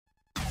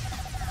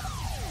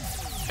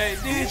Hey,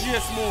 DJ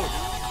Smood.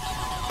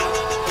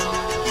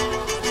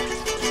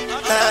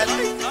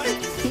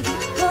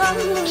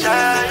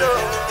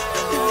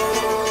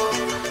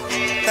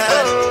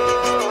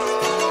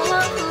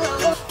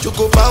 You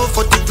go bow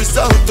for the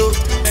result, oh.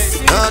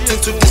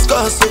 Nothing to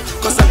discuss, oh.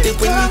 Cause I did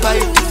win by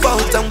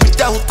default and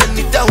without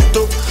any doubt,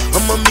 oh.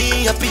 I'm a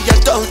me happy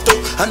adult, oh.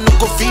 I no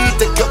go feed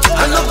the girl,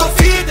 I no go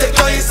feed the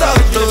girl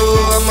out,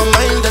 oh. I'm a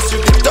mind that's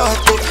you the talk,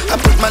 oh. I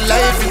put my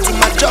life into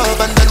my job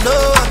and I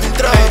know I'm in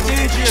trouble.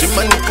 She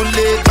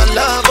manipulate my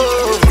love,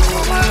 oh.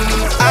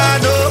 I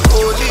know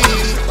holy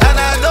and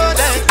I know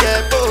that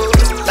get both.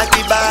 Like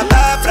the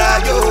Baba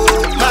Frayo,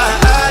 my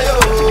ayo.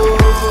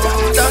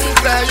 Don't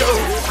cry, yo.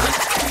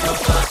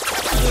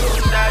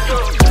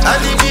 I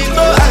need it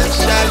more and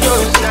shadow.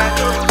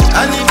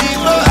 I need it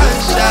more and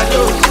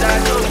shadow.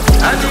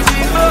 I need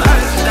it more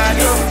and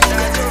shadow.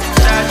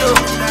 Shadow,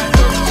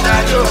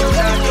 shadow,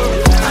 shadow.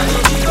 I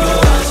need it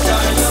more and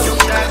shadow.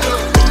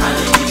 I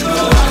need it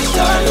more and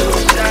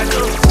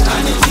shadow. I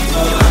need it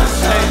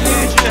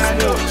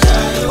more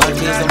and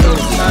shadow.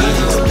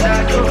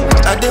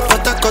 I dey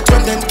put a cut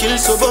on them kill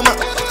Soboma.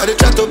 I dey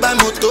try to buy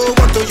moto,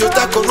 want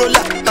Toyota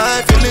Corolla.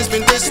 My feelings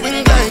been they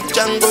swing like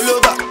Django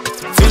Lover.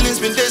 Feelings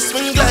been they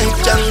swing like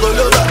Django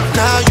Lover.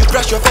 Now you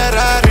crash your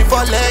Ferrari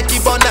for Lucky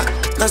Bona.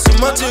 Now some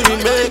more to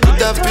remake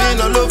could have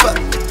been all over.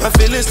 My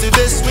feelings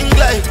today swing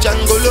like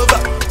Django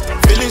Lover.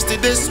 Feelings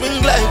today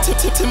swing like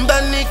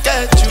Timbani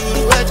at you.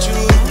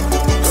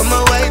 I'm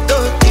a white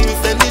dog in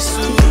Venice.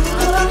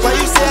 Why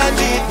you say I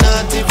did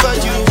nothing for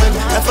you when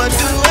if I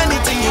do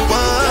anything you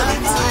want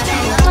it to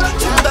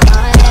do?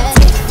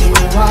 You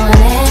want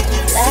it,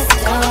 let's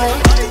do it.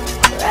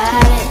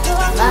 Ride it,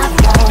 my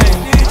phone,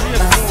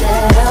 my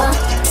settle,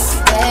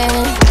 spin,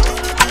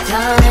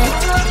 turn it,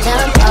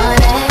 jump on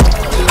it.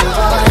 You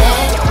want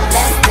it,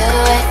 let's do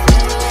it.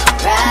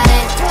 Ride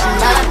it,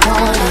 my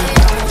phone,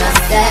 my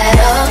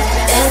settle,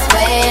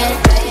 spin,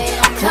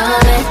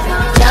 turn it,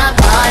 jump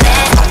on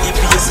it. Funny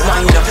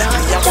baseline,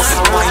 me a boss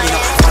a wine.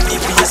 Funny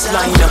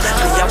baseline, me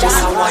a boss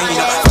a wine.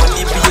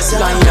 Funny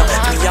baseline,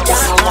 me a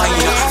boss a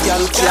wine.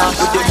 Y'all can't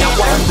put them a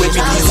wine when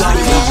me design.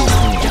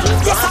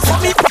 Yes, for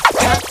me.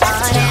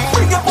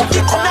 Bring your booty,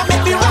 come and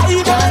make me ride.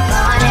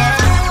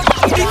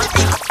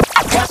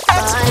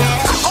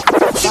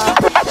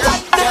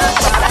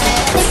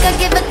 Think I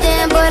give a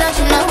damn, boy, don't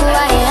you know who I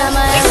am? I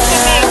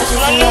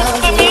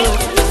am you.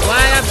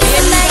 Why I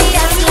feel like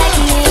that's like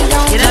me,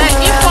 don't you know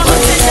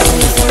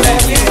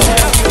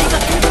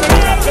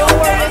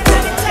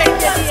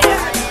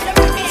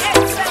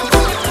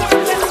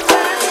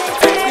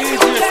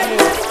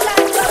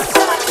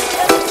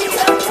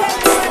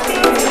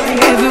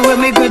Everywhere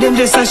me go, them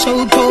just a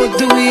shout out,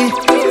 do it.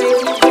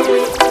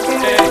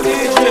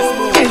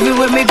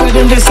 Everywhere me go,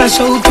 them just a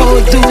shout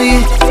out, do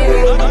it.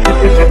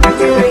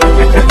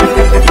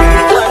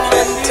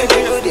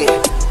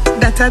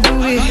 That I do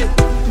it,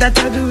 that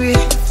I do it,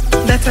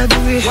 that I do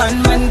it.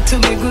 One man to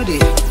me goodie.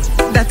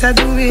 That I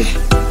do it,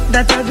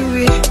 that I do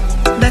it,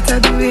 that I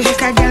do it.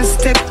 Make a girl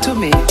step to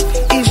me.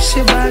 If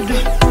she bad,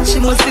 she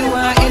must be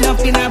wanting up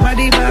in her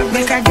body bag.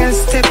 Make a girl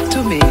step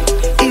to me.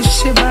 If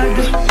she bad,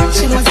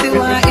 she must be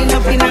wanting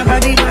up in her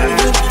body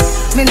bag.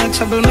 Me no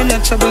trouble,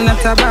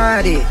 not a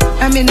body.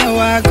 I mean no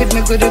walk with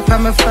me good up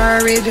on my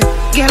forehead.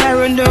 Girl I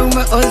run down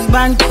my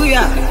husband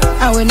queer.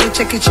 And when you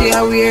check it, she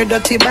a weird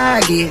dirty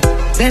baggy.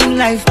 Then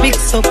life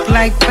picks up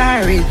like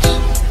porridge.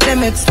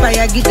 Them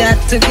expire, get that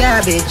to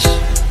garbage.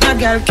 No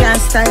girl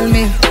can't style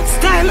me.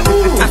 Style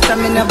who? After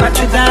me no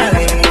battery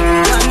darling.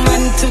 One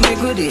man to me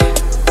goodie.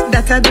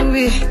 That I do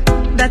it,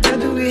 that I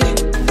do it,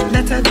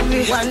 that I do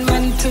it. One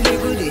man to me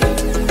goodie.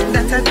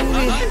 That I do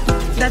it,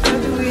 that I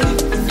do it,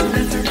 that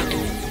I do it.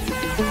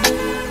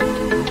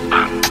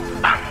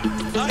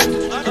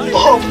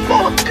 Oh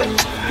fuck!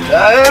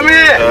 I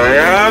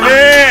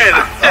mean,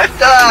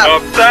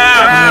 up top.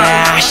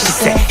 Yeah, she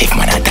said, if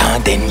man a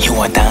dog, then you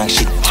a dog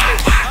shit.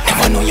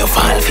 Never know you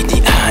fall for the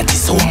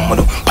artist. So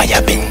mono, buy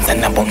a Benz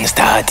and a bung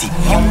starty.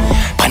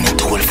 Pan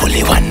it all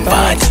fully one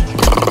body.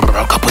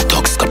 Couple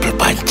talks, couple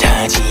bad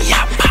charge.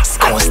 Yeah, pass,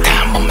 coast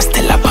time, but I'm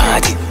still a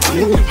party.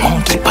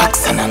 Monkey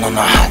box and I know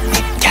no hot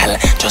nick, gal.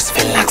 Just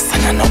relax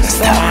and I know the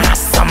star.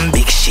 Some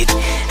big shit.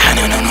 I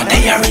know no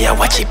diarrhea,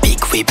 watch a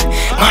big whip.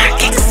 My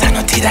ex, I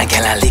know did a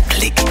gal a lick.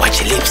 Watch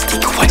your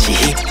lipstick, watch your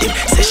hip dip.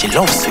 Say she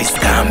loves Swiss,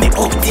 got me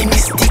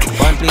optimistic.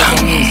 Bang,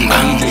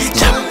 bang,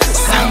 chop,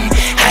 sang,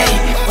 high,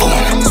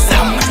 boom,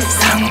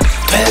 sang,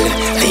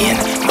 12 lane,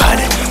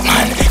 bad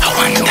man. I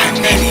want done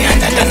any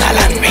other than a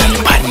land real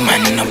bad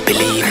man. No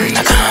believe in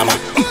the karma.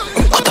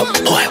 Cut up,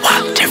 boy,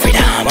 walk Jeffrey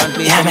Dahmer.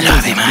 Yeah, me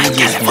love him, man,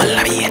 gal full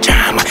of be a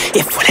drama.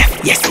 If we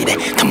left yesterday,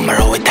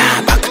 tomorrow we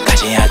die back.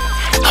 Cause she had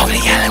ugly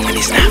gal when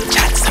he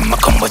Snapchat. Some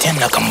come but you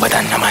no come but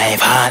I know my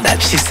father.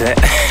 She said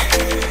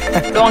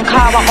don't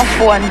call up my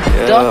phone,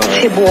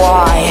 dirty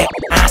boy.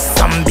 Yeah,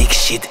 some big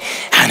shit.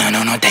 I don't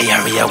know no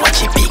diarrhea, watch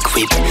a big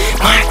whip.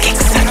 My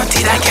ex, I know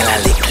did a gal a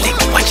lick.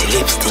 Watch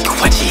your lipstick,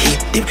 watch your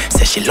hip dip.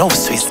 Say she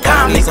loves Swiss,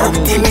 got me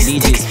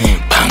optimistic.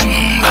 Bang,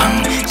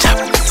 bang, chop,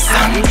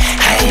 sang,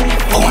 high,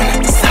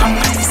 bone,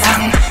 sang,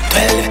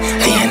 12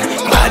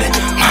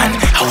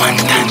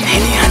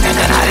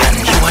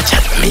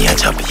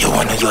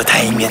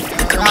 me a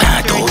take a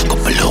plant out,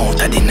 couple out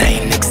of the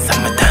 9 next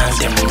summer dance.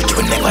 Them rich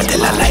will never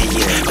tell a lie.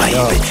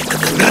 Vibe, take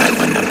a girl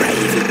when I'm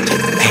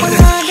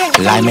private.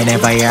 Lie me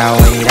never hear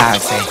what you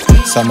dog say.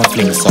 Some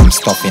fling some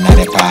stuff in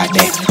the part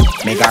there.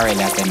 Make a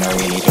realize they no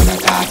really do no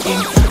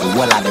talking. The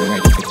whole of them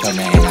ready to turn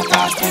me in a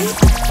costume.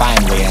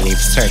 Find where you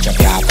live, search up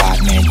your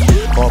apartment.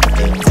 Couple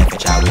things if you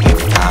try we give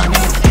it on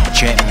it.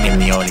 Threatening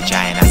me only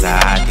trying as an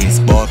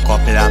artist. Both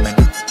couple of me.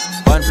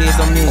 One play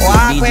some music.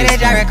 Walk with the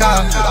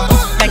Jericho,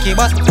 make it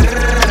bust.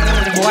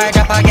 Boy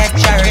drop a get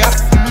cherry up.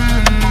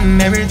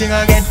 Everything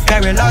will get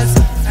perilous.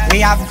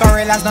 We have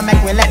gorillas, don't make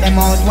we let them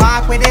out.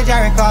 Walk with the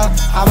Jericho,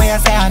 how will you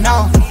say I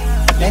know?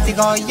 Let it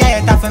go,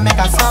 yeah, that will make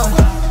a sound.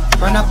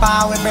 Run up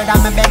our way, brother,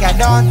 me beg you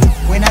don't.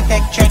 We not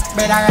take trick,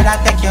 brother, rather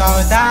take you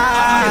out.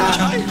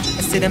 I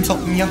see them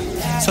something, yeah.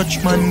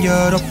 Such man,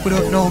 you're up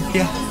without no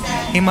fear.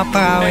 Him a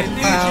power,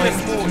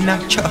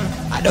 not sure.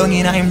 I don't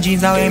need him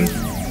jeans or him.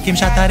 Him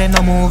shatter, then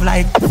no move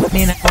like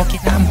me, not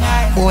fucking them.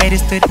 Boy,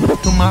 this to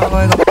tomorrow,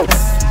 I go.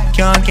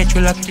 Can't catch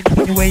you lucky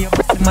the way you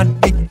my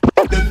dick.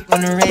 On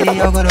the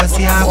radio, go to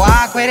see her.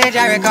 Walk with the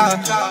Jericho,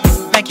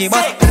 make it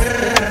bust.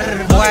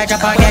 Boy,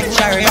 drop a get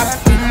cherry up.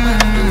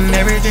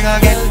 Everything will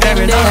get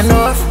very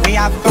enough. We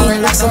have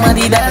gorillas,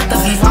 somebody that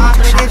walk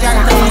with the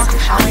Jericho.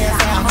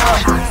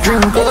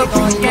 Drink up,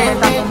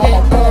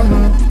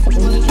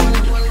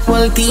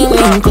 whole team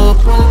link up.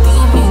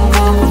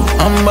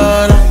 I'm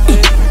bad,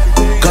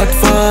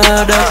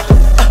 Godfather.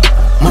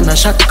 Man a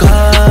shot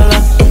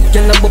caller.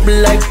 Girl a bubble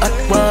like hot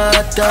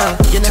water.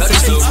 You know say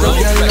six, no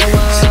girl no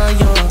want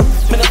you.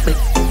 Me no play,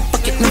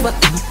 pocket never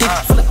empty.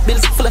 Full of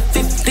bills, full of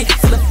 50,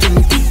 full of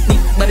 20.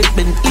 Big body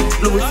bend it,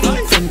 Louis V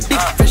Fendi.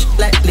 Fresh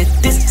like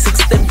lettuce,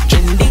 6 them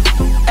trendy.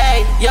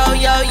 Hey, yo,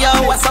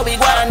 what's how we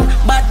want?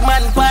 Bad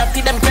man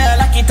party, them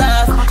girl like it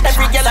off.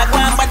 Every girl a go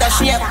on by the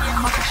shape.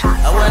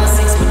 I want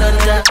 6 with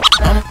under.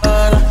 I'm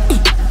all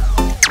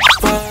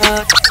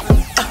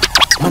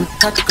man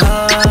hot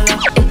caller.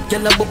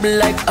 Girl a bubble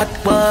like hot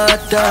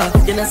water.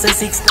 You know say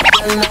 6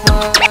 girl no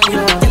want you.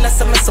 Girl a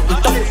say me something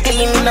tough,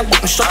 clean in a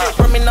button shop.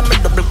 Rum in a me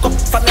double cup,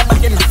 fan a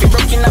bag in a fi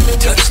broke in a me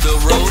waist.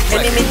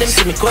 Enemy them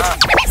see me cut.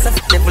 It's a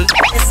level,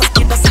 it's a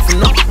kid a say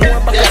no.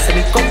 More back say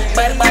me come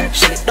bad,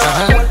 shell it down.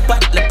 Whole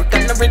pot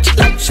leprechaun a rich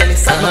like Shelly.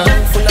 Summer down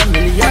full of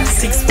millions.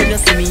 6 when you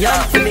see me young,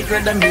 feel me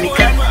great a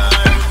millican.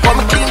 Come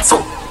clean so,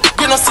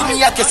 you know see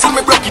me out, you see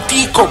me broke your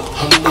teacup.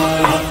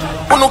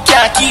 Who no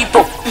can't keep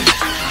up.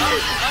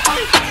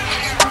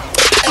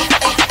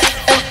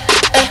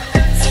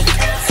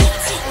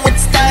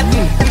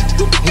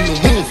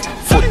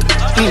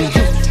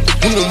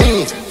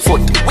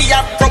 We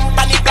are from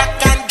Panic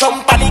Black and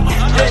jump panic.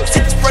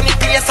 6 running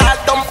place all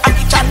dumb at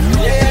the chat.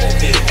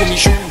 Put me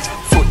shoes,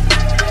 foot.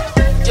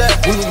 Yeah,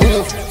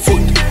 move,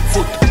 foot.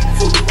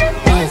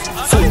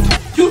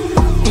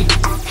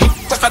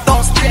 If I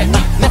don't stay,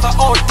 never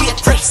all day.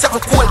 Fresh 7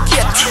 cold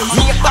kid.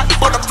 Me a back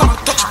but I'm from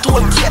touch to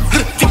a kid.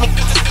 Feel me,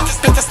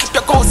 better slip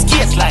your ghost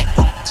skates like.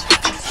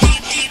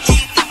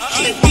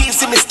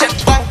 Easy me step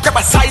back, grab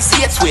a size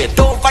 8 swear.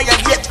 Don't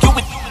violate you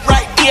with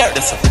right here.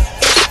 Listen.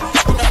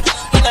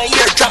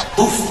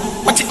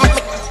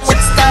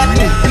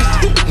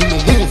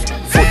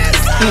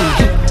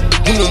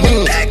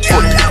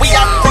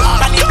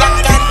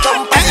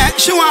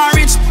 She want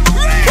rich,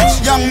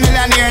 young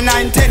millionaire,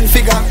 9-10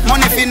 figure.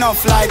 Money fi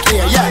enough like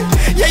here, yeah.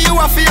 You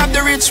have to have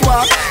the rich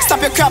walk.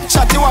 Stop your crap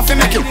chat, you have to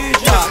make it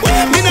talk.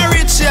 Me no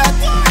rich yet,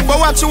 but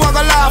watch you walk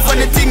a laugh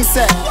when the thing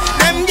set.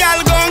 Them gal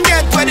gon'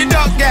 get where the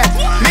dog get.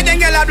 Me them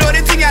gal a blow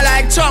the thing I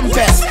like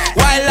trumpets.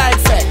 Wildlife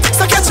effect.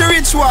 So catch your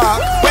rich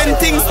walk. When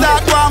things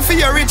start going for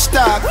your rich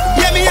talk.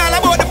 Yeah, me all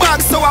about the bag,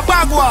 so a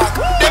bag walk.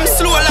 Them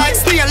slow like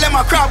snail, them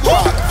a crab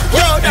walk.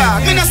 Yo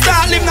dog, me no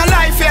start live no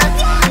life yet.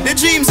 The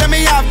dreams that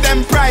me have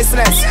them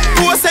priceless.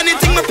 Post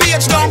anything my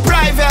page down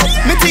private.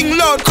 Me think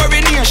loud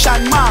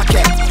coronation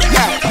market.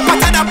 Yeah,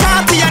 but at the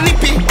party and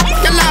nippy.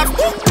 You love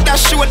that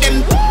show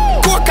them.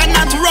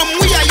 Coconut rum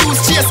we a use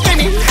chase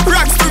any.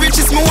 Rags to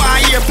riches me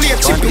want here play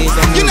chippy.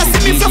 You know see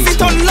me fluff it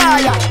on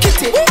liar.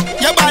 Kitty,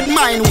 your bad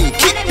mind we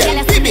kick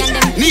them. Bibi,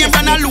 name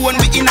brand alone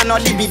we in a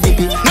no dibby.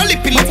 No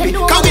lippy.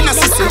 Cause we no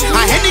sissy.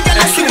 And any girl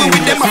I see we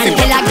with them a fi.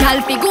 Tell a girl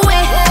fi go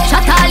away.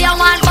 Shut all your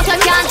man but you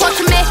can't touch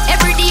me.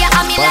 Every day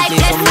I me like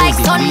this like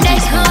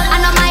Sunday.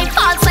 And on my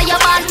fault so you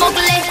want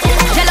ugly.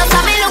 Jealous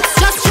of me look,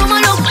 just you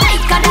me look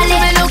like a dolly.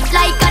 Me look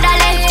like a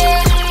dolly.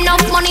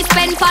 Enough money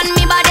spent on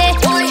me body.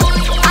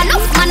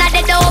 Enough man a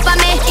dead over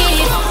me.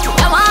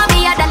 You want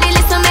me a dolly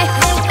listen me.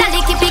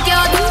 Dolly keep it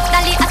good,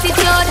 dolly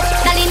attitude.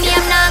 Dolly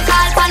name now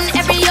call pan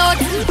every youth.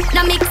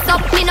 No mix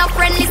up, me no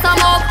friendly some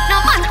up.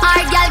 No man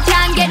or girl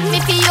can get me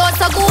for you.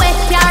 So go away,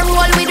 can't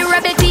roll with the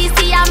rebel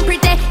TC and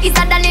pretty. Is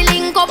a dolly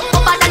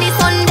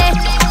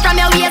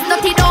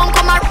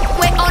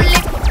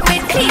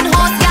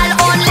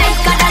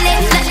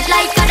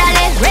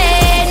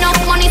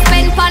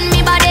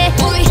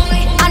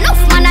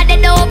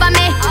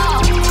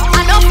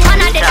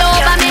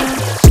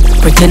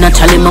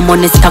naturally, my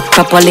money stack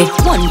properly.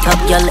 One top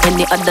girl,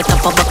 any other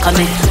top of back of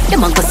me.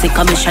 Them a go sick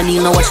of me,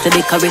 Shani, no watch the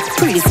decorate.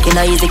 Pretty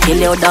skiller, easy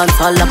kill you, dance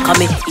all lock of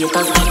me.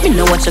 Haters, me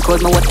no watch the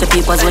crowd, me watch the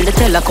papers. When they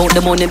tell I count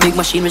the money, big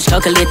machine, which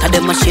calculator,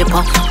 them a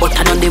shaper. But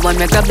I don't the one,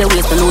 me grab the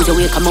waist, and lose your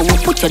weight, come on,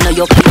 put you in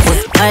your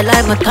place. I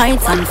like my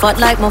tights, and fat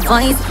like my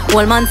vines.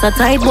 Whole man so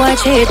tight, boy,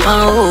 shape,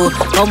 oh.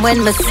 Come when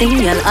me sing,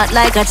 you'll act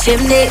like a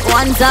chimney.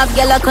 One top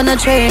girl, I couldn't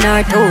train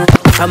her too.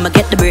 From I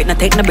get the break, now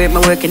take the break, my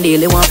working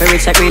daily. Want for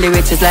rich, like really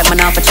rich, it's like man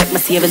off a check my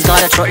savings.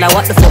 Got a truck, like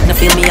what the fuck, now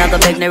feel me, I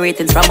got beg the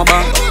ratings from a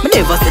bank. Me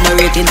never see no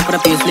ratings for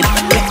the payslip.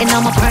 Getting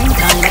on my prime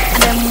time,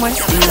 and them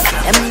worst news.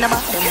 Them never,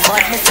 them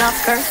boys, me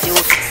soft curfew.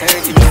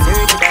 Surgery,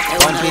 that's I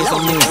wanna play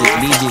some music,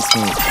 DJ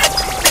Smood.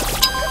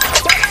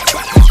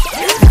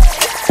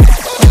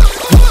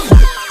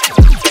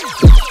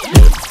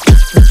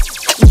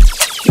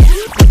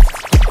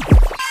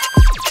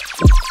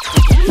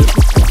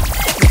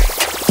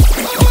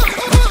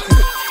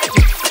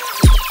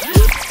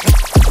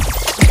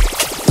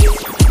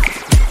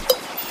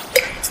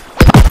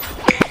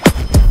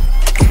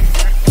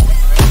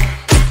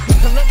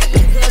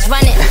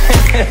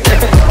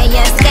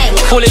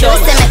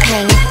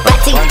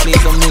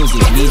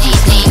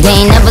 They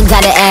ain't never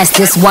gotta ask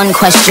this one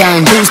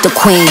question. Who's the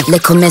queen?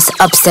 Little Miss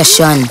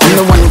Obsession. I'm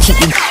the one who keep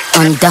you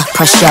under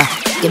pressure.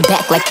 Get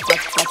back like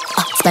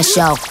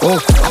special.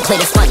 Oh, I play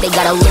the front, they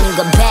gotta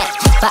linger back.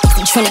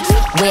 Boxing Trinity,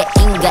 where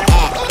Inga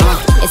at?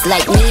 It's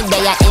like me,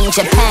 they are in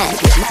Japan.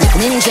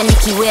 Ninja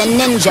Nikki, where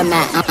Ninja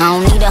man. I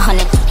don't need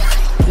 100.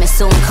 Me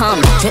soon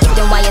come.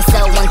 Drifting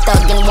YSL, one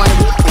thug and one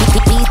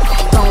beat.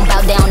 Gon'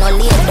 bow down or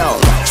lead though.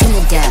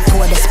 Trinidad,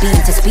 pour the speed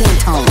to spin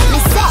tone.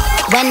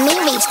 When me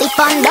reach the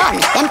fun done,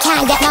 them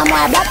can't get no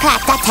more blood clot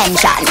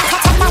attention.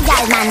 Take a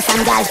gal man,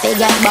 some gal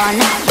figure bun.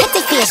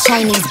 Pretty face,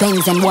 Chinese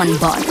bangs and one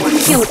bun.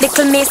 Cute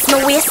little miss,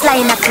 my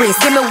waistline a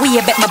twist. Give me way,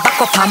 bet my back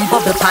up and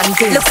bubble pan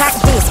this. Look at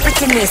this,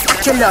 prettiness,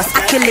 oculus,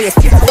 oculus.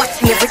 Watch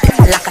me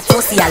everything like a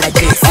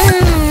sociologist.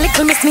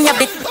 Little miss me a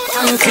bit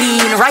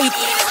unclean, right?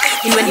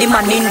 When the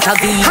man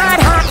intervene.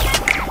 Hard,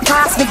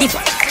 pass me the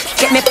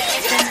get me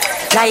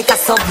like a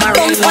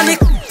submarine. Bounce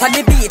on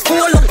the beat,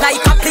 pull up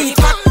like a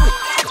plate.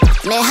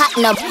 Me hot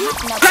no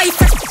right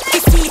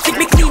this seat with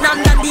me clean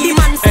underneath. The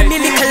man say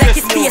me little like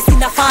his face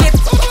in a farm.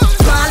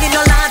 Small in no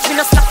large, me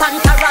no slap and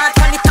carrot.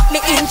 When it tap me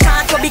in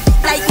charge, go big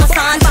like no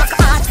sand. Back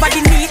hard,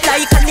 body neat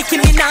like a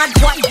Nicki Minaj.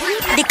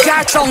 The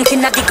car trunk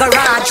in the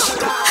garage.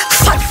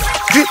 Fat,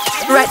 grip,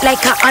 right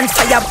like a on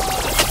fire.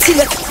 Till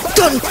it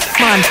done,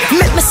 man.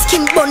 Make my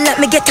skin burn like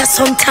me get a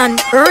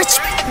suntan. Rich,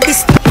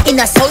 this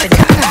in a sun.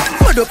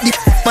 Put up the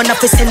man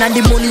up send and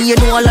the money, you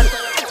know all that.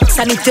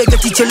 Sanitary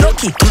get it you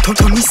lucky.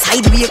 To me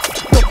sideways,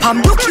 to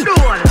Pam lucky.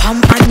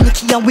 Pam and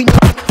Nicky and we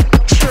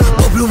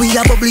bubble we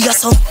a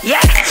so.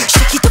 Yeah.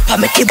 Shake it up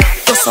and make it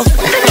go so.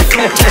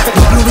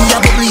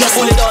 Bubble we a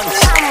so.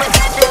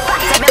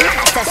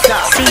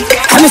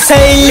 I'm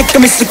say lick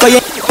me sick of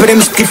you. Put them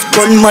stiff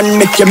gun man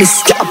make you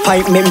miss your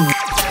appointment.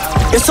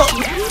 You so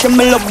you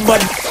me love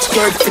bad.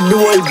 Skirt for the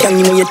whole gang,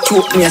 you know you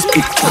choke me a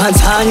spit. Hands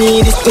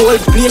honey, this the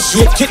whole place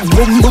shake it.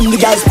 Boom boom the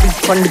guys spit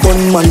from the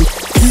gunman.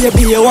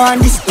 Baby, you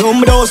want this? No,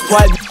 me don't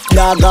spoil.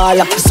 Dog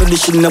all up, so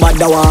this shit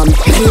nobody want me.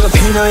 Leave a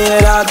pin on your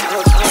dog.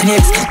 And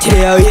it's got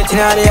today, I'm waiting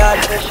on the yard.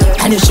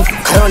 And it's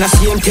around the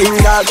same thing,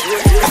 dog.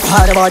 I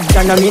thought about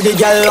that, and I made the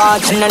girl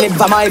watch. And I live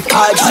by my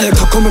card. I'll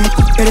come and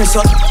get us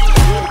up.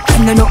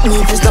 And I don't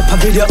need to stop a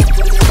video.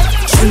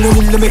 She know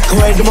me to make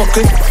her wear the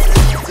muckle.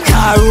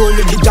 Car roll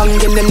with the gang,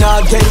 and then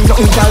I'll get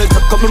nothing. I'll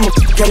come and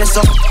get us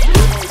up.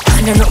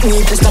 And I don't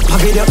need to stop a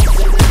video.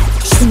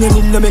 She know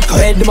me to make her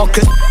wear the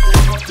muckle.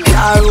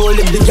 I roll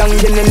in the young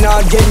and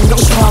again, no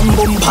sham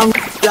boom pang.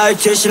 Like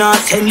station or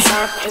sense.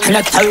 And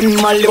I tell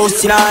my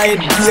loss in a head.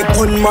 Be a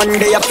gun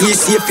Monday, a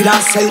PC if it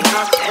has sell.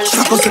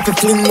 Shock us if you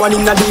fling one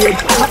in a day.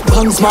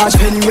 Bangs march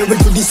pen, we will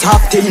do this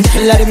half thing.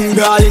 Let them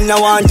girl in a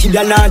wanted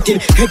and nothing.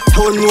 Head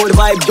tone road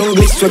vibe,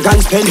 jungle so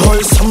guns pen.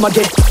 Whole summer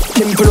get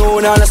them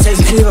blown on a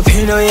sense. Leave a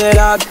pin on your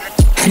dog.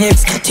 And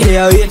it's today,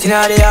 I'm waiting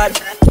on the yard.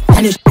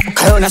 And it's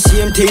around the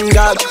same thing,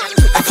 dog.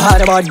 I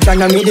thought about that,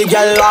 and I made the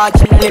girl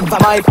watch. And I live by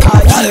my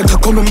card. I'll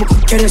come and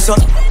get us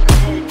up.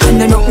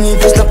 And I don't need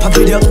to stop a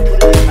video.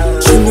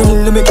 She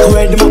know to make her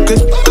wear the muckle.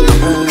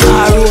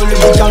 I roll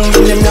with the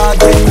jungle and I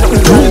get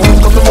nothing.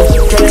 I'll come and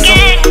get us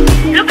up.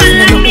 Look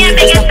at me and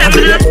make it stop.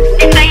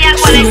 If I have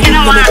one, I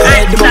can't want to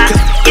answer.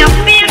 You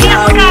feel me,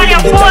 I'm calling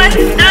your phone.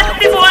 That's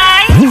the boy.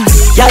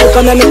 Y'all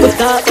come and make us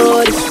talk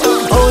about this.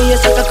 Oh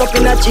yes, I cock up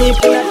in a cheap.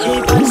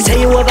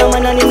 Say you have a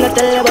man and him not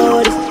tell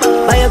about this.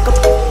 Buy a cup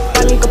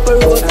and cup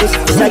of roses.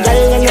 It's a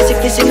girl and you see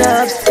kissing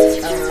ups.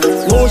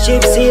 No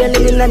ship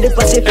sailing in the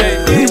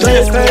Pacific.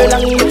 12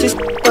 furlong which is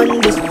on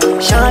this.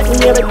 Shot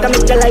in your rectum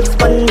make your life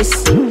span this.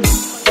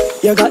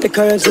 You got the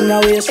curves in the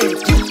waist.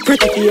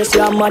 Pretty face,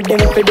 you're mad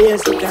them for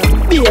days.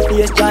 Be a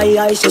face, dry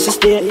eyes, just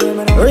stay.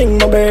 Ring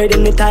my bird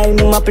in the time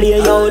I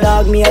play. Yo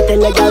dog, me I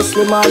tell a girl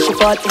slim and she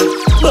fat.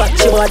 But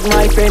she bad,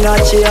 my friend,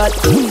 not she hot.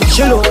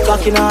 She look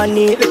cocky and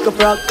neat like a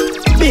frog.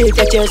 Beat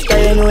your chest,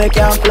 you know you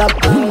can't flop.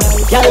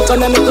 Y'all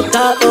come and make you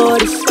talk about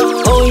this.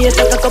 Oh yes,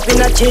 I cock up in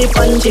a cheap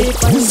and cheap.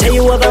 Say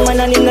you have a man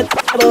and in a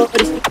about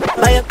this.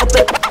 Buy a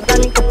couple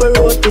and couple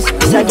rotis.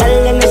 It's a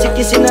girl and she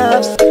kissing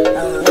her.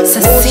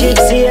 Sexy,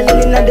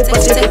 sailing in the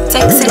Pacific.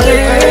 Sexy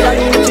girl.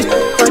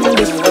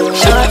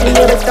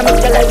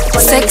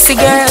 Sexy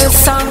girl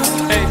song.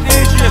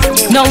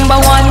 Number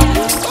one.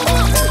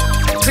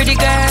 Pretty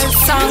girl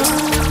song.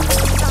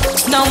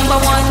 Number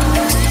one.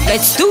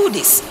 Let's do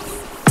this.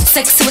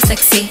 Sexy was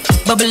sexy,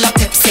 bubble up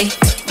Pepsi.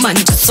 Man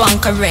just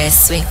want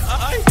caress we.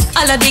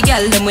 All of the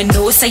girl them we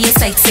know say you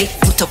sexy.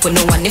 Put up with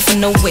no one if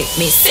you know with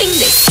me. Sing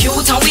this.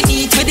 Cute and we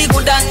need with the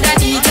good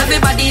underneath.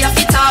 Everybody have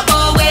it top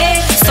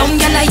away. Some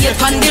girl are here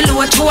on the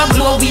low, through a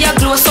glow, we a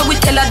glow. So we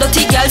tell a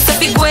dirty girl so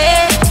big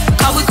way.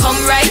 Cause we come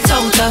right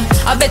out.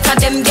 I better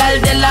them girl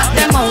they lock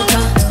them out.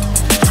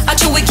 I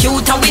true we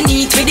cute and we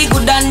need with the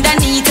good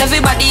underneath.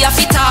 Everybody have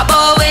it top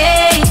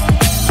away.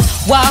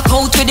 Walk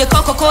out with the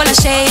Coca-Cola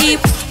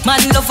shape. Man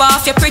love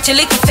off your pretty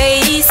little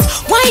face.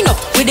 Wind up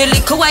with the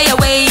little wire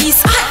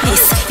waist. At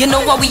this, you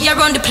know what we are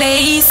on the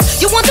place.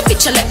 You want the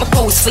picture, let me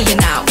pose for you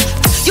now.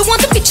 You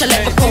want the picture,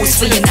 let me pose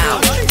for you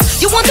now.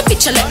 You want the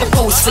picture, let me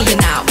pose for you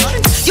now.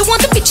 You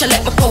want the picture,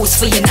 let me pose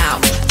for you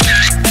now.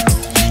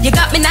 You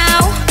got me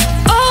now?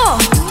 Oh,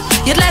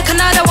 you'd like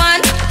another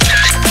one?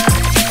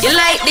 You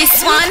like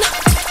this one?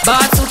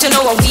 Bar suit, you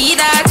know what we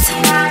that.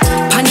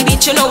 Panny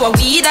beach, you know what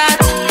we that.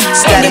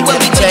 Anywhere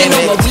we go, you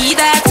know what we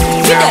that.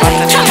 We that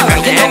like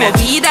camera, you know what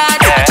we that.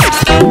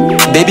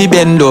 Baby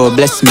bendo,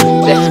 bless me.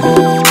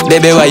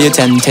 Baby, why you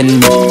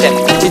tempting me?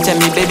 She tell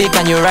me, baby,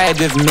 can you ride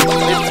with me?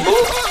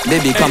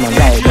 Baby, come and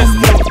ride with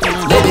me.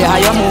 Baby, how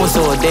you move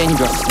so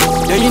dangerous?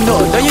 Don't you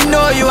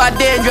know you are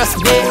dangerous,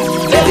 babe?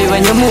 Baby,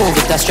 when you move,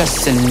 it's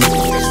stressing me.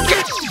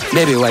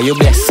 Baby, why you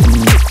blessing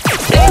me?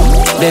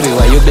 Baby,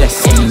 why you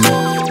blessing me?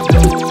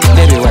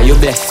 Baby, why you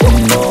blessing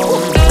me?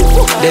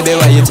 Baby,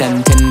 why you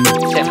tempting me?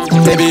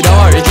 Baby, don't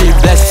worry, keep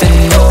blessing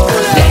me.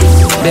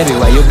 Baby,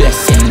 why you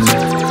blessing me?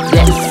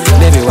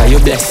 Baby, why you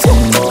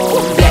blessing me?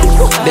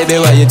 Baby,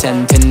 why you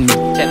tempting me?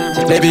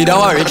 Baby,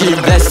 don't worry, keep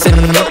blessing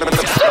me.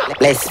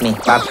 Bless me,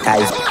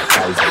 baptize.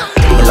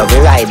 I love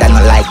you ride and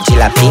I like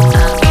jalopy.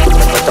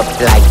 Put up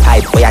like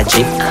pipe for your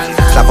jeep.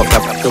 Slap up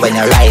your foot when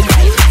you ride.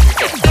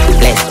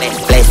 Bless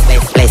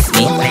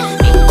me.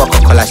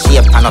 Coca-Cola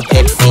shape and a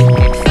Pepsi.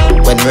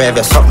 When we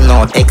have something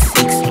no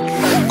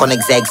X6.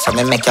 Connect eggs so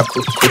me make you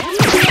quick.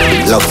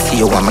 Love see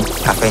you want me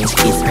a French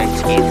kiss.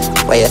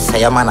 Where you say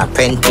your man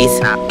apprentice.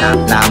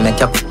 Now make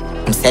you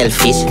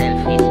selfish.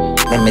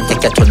 Let me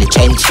take you to the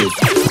trenches.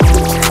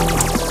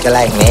 You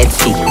like me head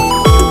see.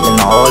 You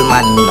know old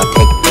man me no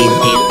take pill.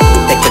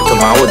 Take you to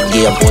my wood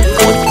gear boot.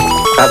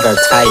 Cover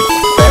type,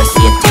 first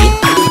 18.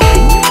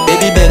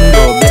 Baby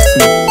bendo, bless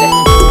me.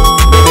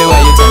 Baby, why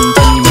you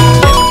tempting me?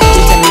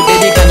 She tell me,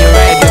 baby, can you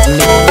ride with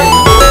me?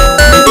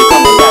 Baby,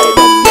 come and ride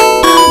with me.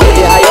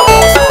 Baby, how you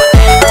move so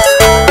dangerous?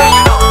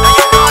 You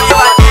know you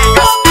are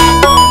dangerous.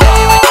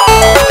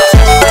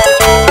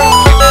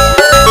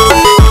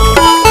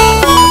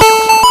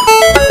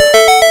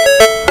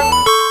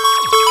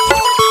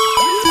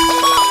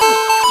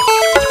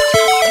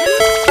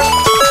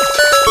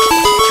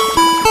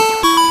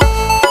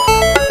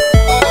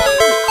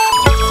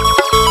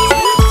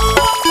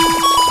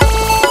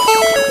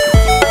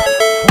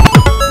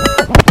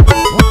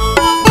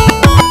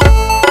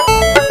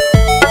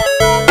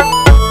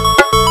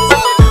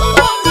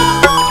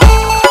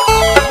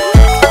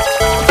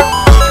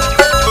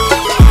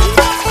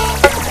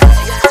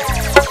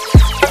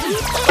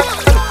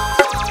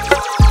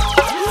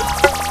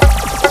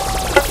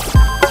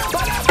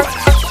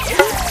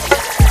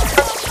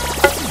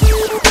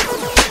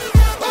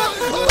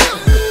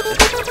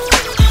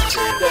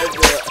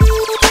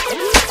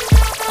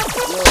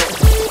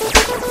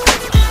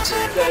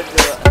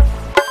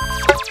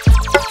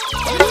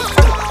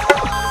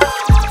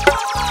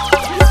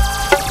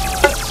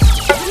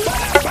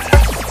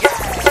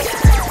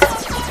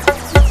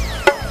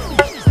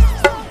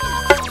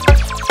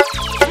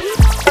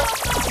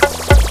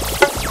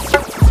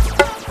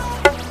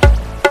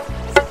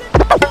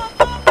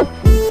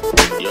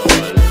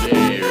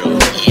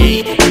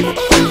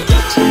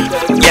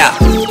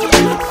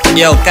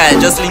 Yo, Kyle,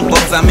 just link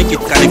box and make it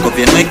connect up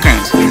in my crown.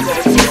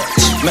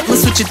 Make me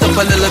switch it up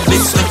a little bit,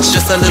 switch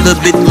just a little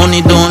bit,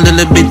 money down a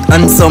little bit,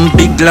 and some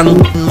big long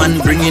man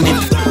bringing it.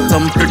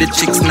 Some pretty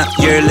chicks not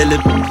your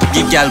little bit.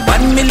 Give y'all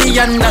 1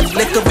 million, not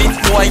little bit,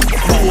 boy.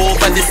 Go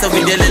over this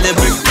with your little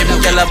brick, them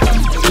y'all up.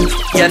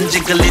 Can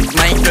jiggle it,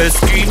 my girl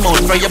scream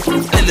out for your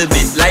little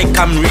bit. Like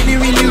I'm really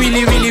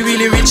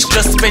rich.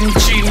 Just spend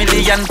 3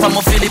 million for my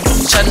Philip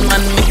and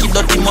man make it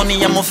dirty money.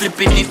 I'm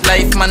flipping it,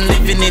 life man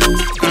living it.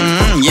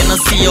 You know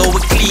see how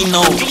we clean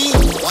now.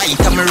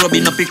 White I'm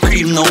rubbing up a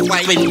cream now.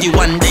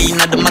 21 day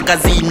in the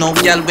magazine now.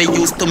 Y'all we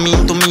used to me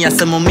I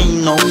say mommy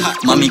now.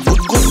 Mommy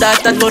good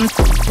that I don't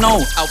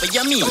know. How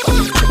you mean?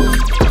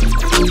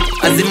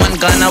 As the man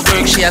gonna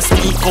work, she a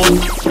sneak out.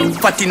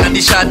 Fat inna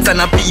the shots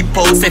and a peep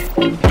out. Say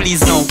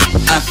please no.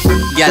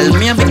 Girl,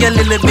 me a beg a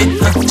little bit,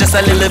 just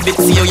a little bit.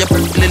 See how you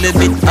a little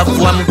bit of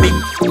one big.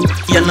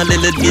 You know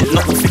little bit,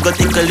 nothing figure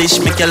ticklish,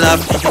 make you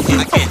laugh.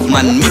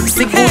 Man, mix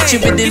the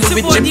Gucci with the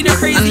Louis drip,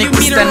 and if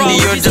you stand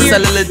there, just a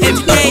little dip.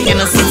 You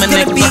know see my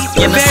neck,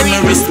 you know see my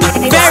wrist,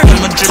 very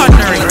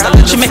thundering.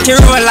 She make you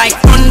roll like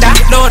Honda,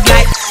 load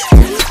like.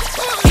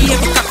 Yeah,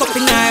 we cock up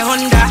in our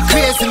Honda.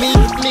 Crazy me,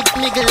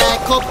 nigga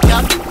like up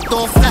cap.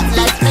 Don't flat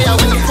like player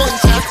when you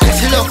punch up.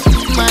 Chill up,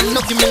 man,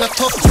 no give me no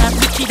tough chat.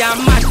 Wicked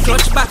and mad,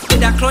 clutch back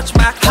with a clutch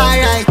back.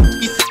 Alright,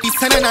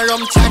 it's another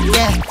rum chat,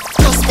 yeah.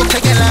 Just put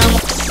together,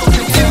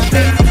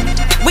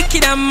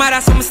 wicked and mad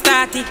as I'm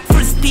started.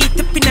 Full speed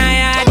up in our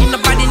yard,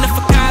 nobody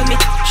never call me.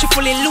 She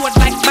fully load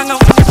like bang out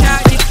on the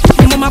target.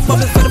 Mama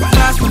bubble for the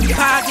class, we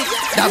party.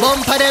 The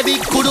bumper the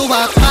big could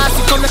walk past.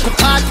 Come make a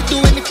party, do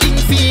anything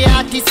for the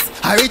artist.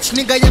 A rich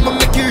nigga, yeah, ma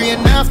make you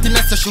rain after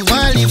so she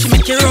want live. She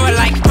make you roll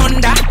like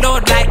Honda,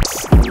 load like.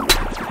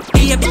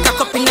 Yeah, we cock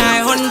up in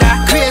our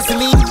Honda. Crazy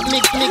me,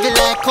 nigga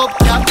like up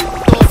cap.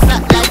 Don't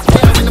flat like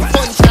player when the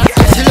punch up.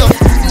 She love,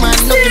 man,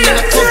 no give me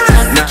no cup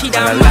chat. Wicked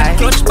and mad,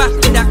 clutch back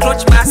with a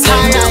clutch back.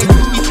 Alright,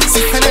 it's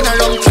another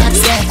rum chat,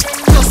 yeah.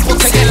 Just put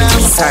together.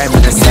 Sorry,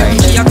 man, sorry.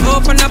 She a go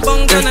up on a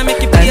bung and I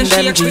make it play.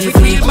 She a she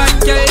feel bad,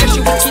 girl. She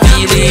wicked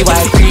and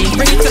mad.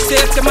 Bring it to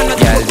self, come on, not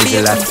girl, this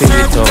is like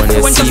Philitown,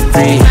 you see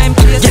free.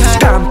 Yeah,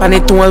 stamp on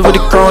it all with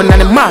the crown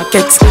and the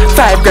markets.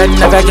 5 grand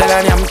of a girl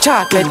and I'm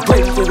chocolate.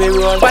 20 we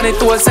roll, on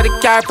it all so the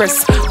car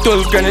press.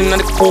 12 grand in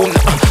the corner.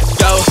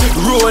 Yo,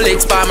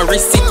 Rolex for my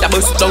receipt, I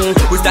bust down.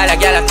 We style a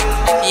girl,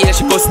 yeah,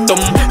 she custom.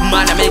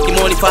 Man, I make him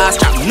money fast,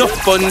 trap enough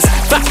funds.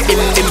 Fat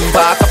him,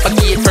 back up a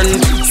gate run.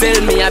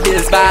 Sell me a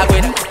bills bag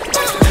with.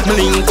 Me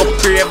link up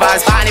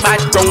cravers, funny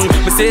bad ground.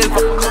 Myself,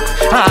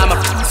 I'm a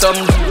some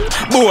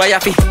boy a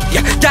fi,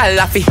 yeah, gal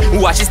a fi.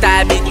 Watch his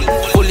style big,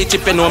 fully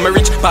chipping on my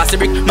rich. Pass the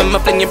brick, me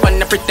fling it on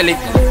the pretty lip.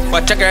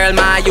 Watch a girl,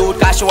 my youth,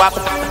 cause she walk.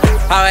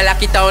 I will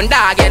lock it down,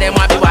 dog, yeah, them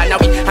want be one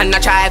of it. And I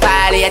try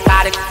violate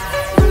party.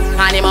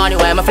 And the money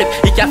where my flip,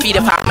 it can feed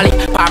the family.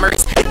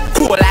 Palmeries,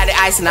 cool like the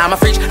ice in my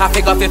fridge. I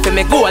figure if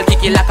me goal,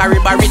 kick it like a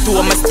ribbery to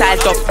my style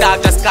tough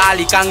dog, just call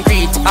it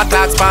concrete. A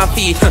clocks pan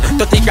feet,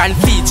 30 grand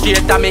feet,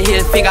 straight on me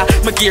heel figure.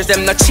 My gears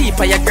them not cheap,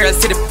 and your girls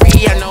see the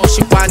free. I know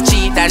she want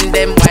cheat, and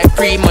them boy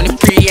free, money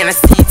free. And I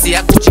see see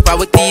a Gucci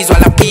power with these,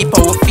 while I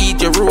people will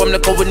feed your room.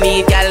 Look how we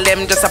need, girl,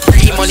 them just a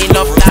free money,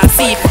 enough that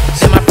feet.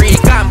 Them a free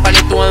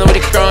company, doing with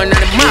the crown and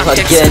the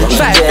market. 5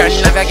 grand,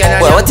 never get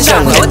on. What is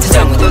wrong? What is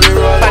wrong?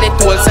 Body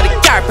tools, so the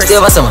car press.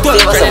 Give us some.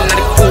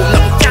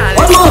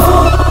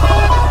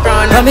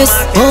 Promise,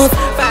 move.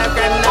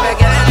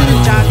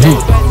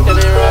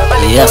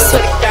 Yes,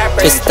 sir.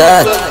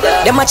 Start.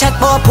 Them a chat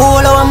bout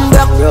polo and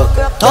broke.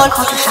 Tall.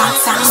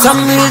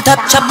 Some real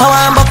top chopper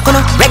and buckle.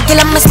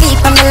 Regular me sleep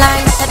on the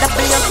line at the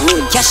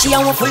W. Yeah, she a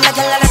one full of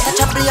gyal at the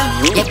trouble.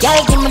 Yeah,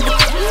 gyal give me the.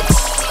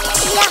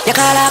 You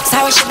call up,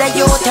 sorry, she the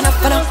youth and up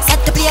for now.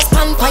 Set the place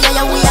on fire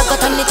and we a go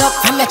turn it up.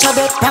 From your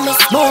trouble,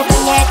 promise, move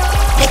in yet.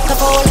 Take the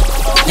phone.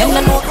 You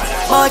know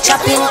more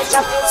chopping.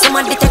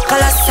 Somebody take a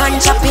lot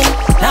and chopping.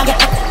 Now get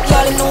up,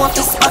 y'all know if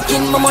it's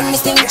fucking. My money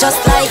sing just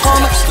like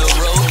home.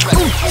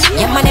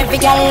 Yeah man, every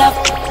girl love.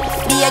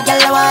 Be a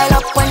girl a while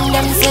up when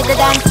them say the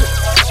dance.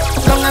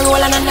 Long a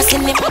roll and I'm not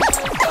sing it.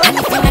 And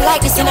if you don't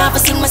like this, you never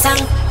sing my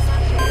song.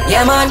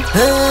 Yeah man,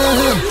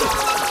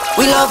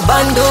 we love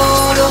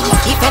bandolo.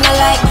 If you don't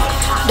like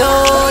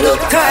dodo,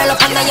 curl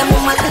up under your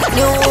mama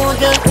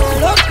noodle.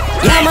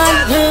 Yeah man,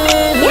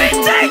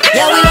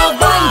 yeah we love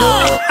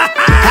bandolo.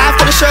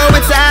 After the show,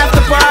 it's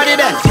after party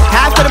then.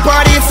 After the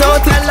party, it's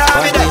hotel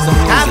lobby then.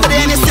 After the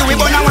NSC, we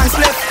burn a one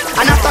split.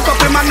 And after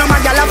couple magnum, my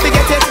gal, I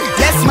forget it.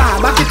 Yes, ma,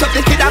 back it up,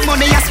 the kid have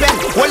money I spend.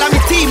 All of me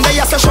team, they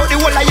are so short, the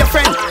whole of your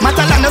friend.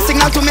 Matalan, no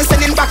signal to me,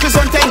 sending back his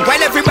own 10. While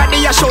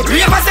everybody are short,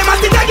 ravers them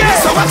at it again.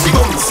 So watch the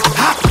bones,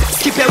 ha,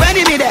 skip your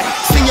enemy there.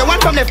 Swing your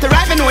one from left to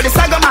right, me know the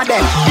saga mad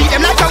them. Beat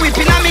them like a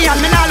whipping on me and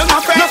me now look my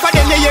friend. Enough of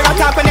them, they hear a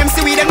top and them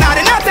see we them not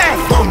nothing.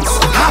 Bones,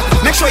 ha,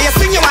 make sure you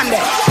swing your one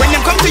there. When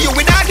them come to you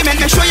with argument,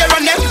 make sure you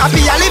run them. I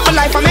be a live a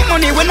life, I make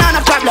money, we not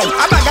a problem.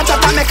 I bag a chop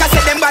and make I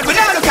say them bad, we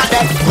now look at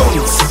them.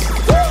 Bones,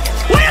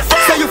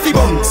 say you feel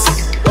bones.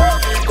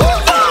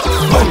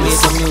 Bones,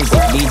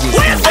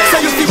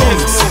 say you feel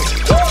bones.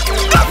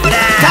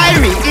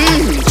 Kyrie,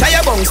 try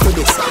your bones to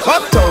this.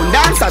 Uptown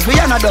dancers, we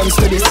are not done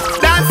to this.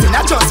 Dancing,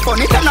 not just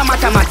fun, it's not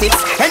mathematics.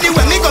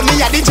 Anyway, me go, me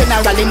a the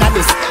general in a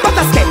this. But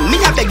I still, me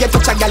a beg you to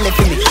touch a girl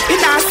for me.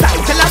 In our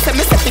side, tell us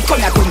me say fi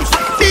come here to me.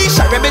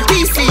 Tisha, Rebel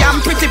TC,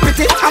 I'm pretty.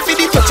 I feel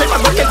the touch if I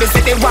go to the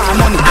city, want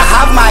money. I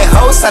have my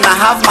house and I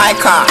have my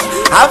car.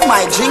 Have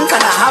my drink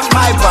and I have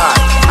my bar.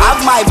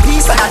 Have my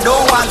peace and I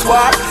don't want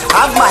war.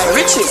 Have my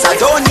riches, I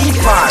don't need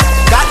par.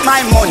 Got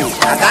my money,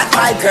 I got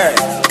my girl.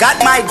 Got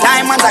my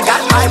diamonds, I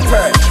got my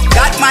pearl.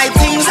 Got my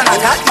things and I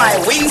got my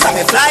wings. And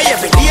me fly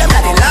every day, I'm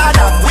the Lord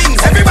of wings.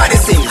 Everybody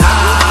sing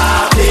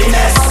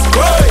happiness.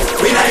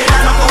 We not in a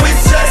number with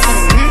stress.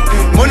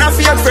 Gonna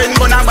feel friend,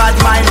 gonna bad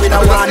mind. We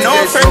don't want no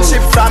friendship.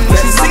 hardship from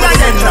them. Sing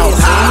again now.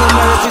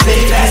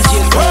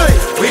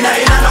 We not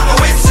in a number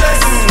with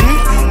stress.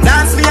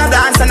 Dance me a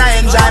dance and I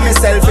enjoy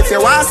myself. If you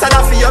want stand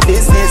up for your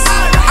business.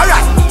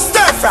 Alright,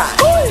 stir fry,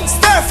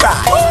 stir fry,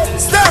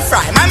 stir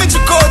fry. Mami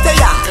Chicote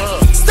ya.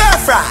 Stir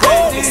fry,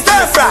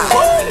 stir fry.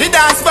 The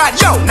dance bad,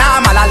 yo, now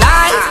I'm all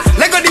alive.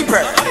 Lego the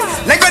bird,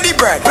 Lego the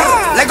bird,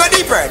 Lego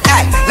the bird,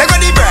 ay, Lego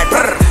the bird,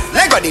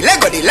 Lego the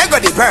bird, Lego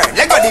the bird,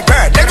 Lego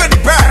the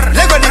bird,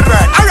 Lego the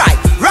bird. Alright,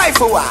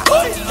 rifle war,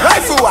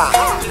 rifle war.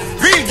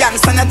 Real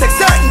gangsta not take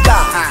certain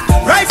time.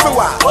 Rifle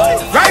war,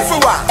 rifle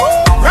war,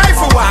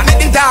 rifle war. Make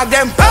the dog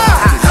them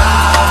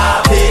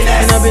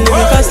happiness. And I've been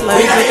living fast life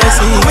like I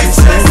see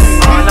business.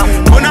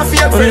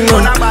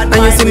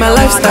 And you see my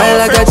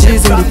lifestyle, I got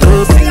cheese in the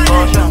top.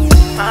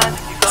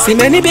 See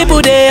many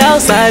people there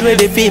outside where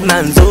they feed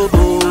man's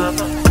oboe.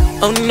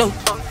 Oh no,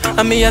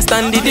 I mean I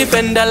stand the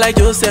defender like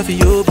Joseph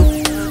Yobo.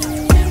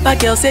 My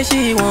girl say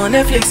she want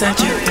Netflix and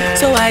chill,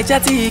 so I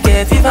chatty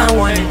get if I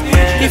want it.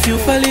 If you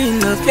fall in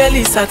love,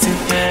 fairly certain.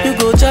 You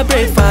go to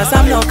breakfast,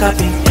 I'm not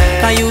capping.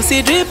 Can you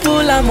see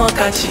dripple, I'm not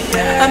catching.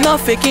 I'm not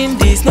faking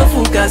this, no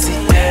fugazi.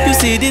 You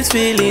see these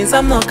feelings,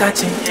 I'm not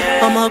catching.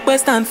 I'm a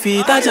quest and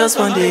feet, I just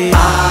want the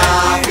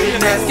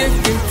happiness.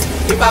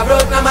 If I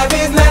broke, now my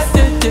business.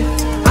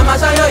 I'ma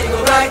show you, you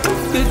go right.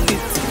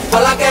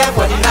 All I care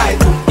for the night.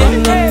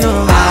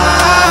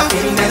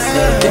 Happiness.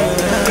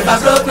 If I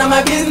broke, now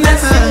my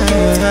business.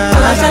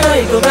 I'ma show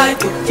you, you go right.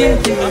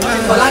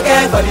 All I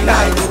care for the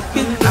night.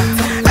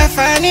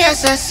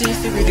 F-I-N-E-S-S-E,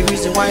 if you be the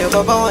reason why your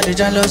baba want to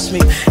jealous me.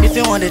 If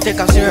you want to take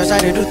I'm serious, I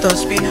do top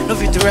speed. No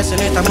fit to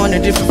resonate, I'm on a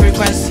different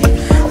frequency.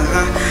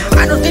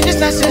 I don't think it's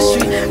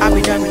necessary. I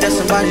be trying to get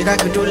somebody that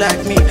could do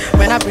like me.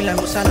 When I be like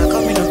Musana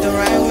coming off the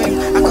right wing,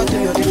 I cut to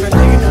your different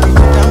thing, you know me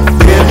down.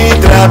 Baby,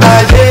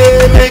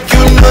 trabaje, make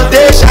you know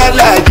they shall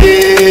like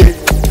it.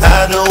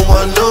 I don't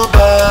want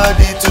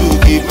nobody to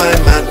give my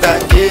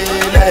matter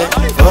like.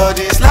 For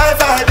this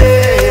life I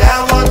day,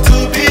 I want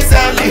to be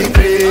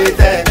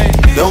celebrated.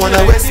 Don't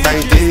wanna waste my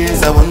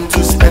days, I want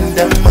to spend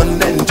them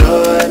on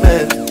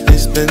enjoyment.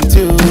 It's been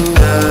too long,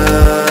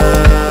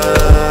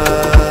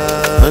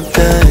 but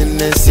then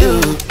it's you.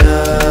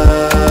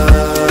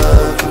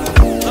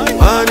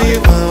 Money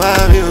won't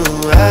have you.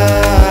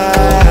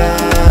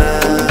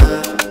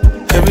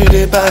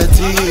 Everyday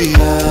party.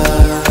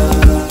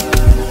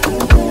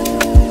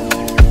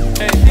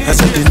 I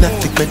said the night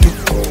take my do.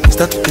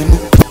 Start to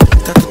move,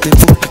 start to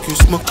move. Like you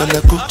smoke and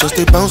I go, just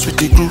they bounce with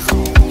the groove.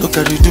 Look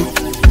at it do.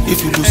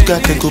 If you lose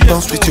God, then go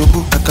bounce with your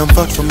boo. I can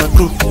vouch for my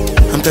group,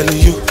 I'm telling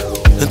you.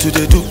 And to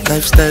they do,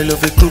 lifestyle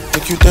of a group.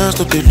 Make you dance,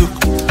 not they look.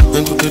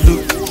 Then go they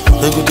look,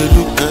 then go they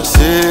look. And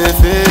say if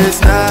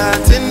it's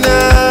not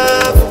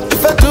enough,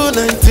 if I do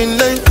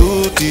 99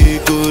 goody,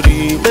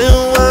 goody, then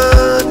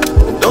one.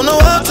 Don't know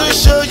how to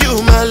show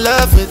you my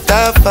love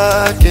without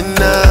fucking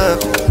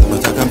up.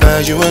 But I can buy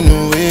you a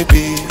new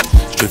baby,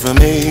 straight from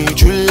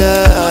major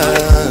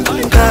land.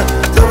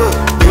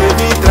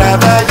 Baby,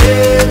 trabaje,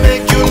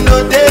 make you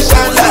know they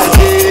shall like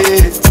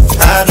it.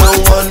 I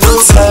don't want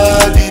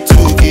nobody to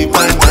give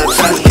my man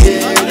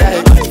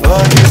like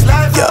all this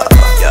life. Yeah,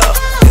 yeah,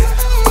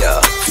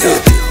 yeah,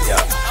 floating,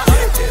 yeah,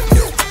 yeah,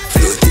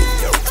 floating,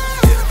 yeah, floating,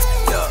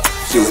 yeah,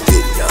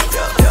 floating,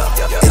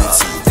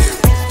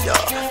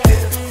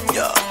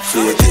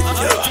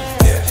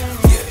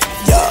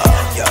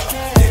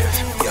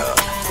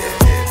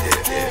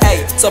 Hey,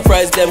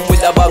 surprise them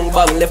with a bang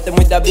bang, left them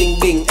with a bing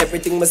bing.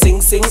 Everything my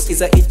sing sing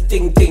is a hit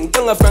ting ting.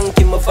 Tongue a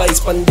Frankie my vice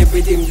pan the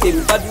rhythm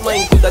thing. Bad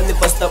mind coulda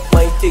never stop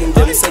my thing.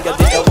 Them say I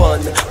did a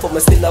one, but me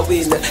still a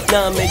win.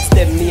 Now makes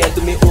them me I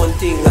do me own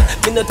thing.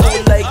 Me not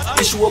all like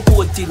the show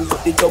boating,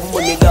 but the dumb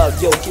money dog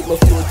yo keep me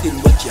floating.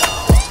 But yeah.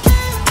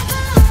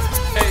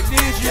 Hey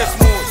DJ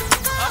Smood,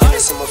 give me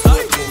some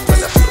floating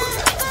when I float.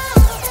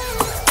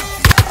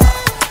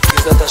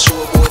 It's not a show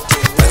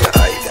boating when I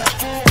hide.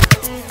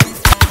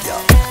 Yeah,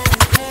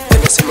 let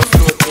me see my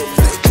floating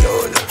like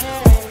cloud.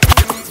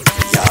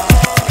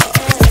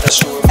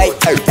 Hey,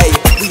 hey, hey,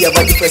 we have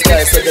a different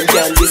style so them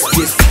can't diss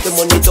this. The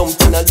money dumped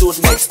in a load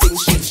like sting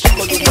shit.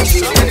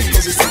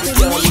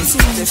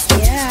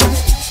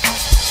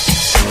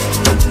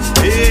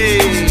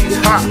 Hey,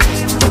 ha.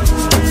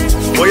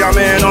 Boy,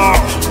 amen,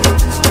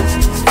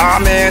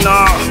 amen, I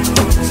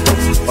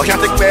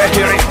can't take back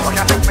here.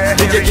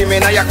 DJ give me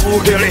na ya cool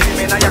here.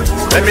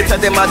 Let me tell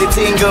them how the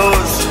thing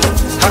goes.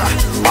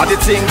 How the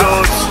thing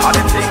goes.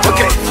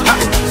 Okay,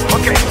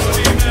 okay.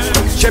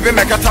 Chevy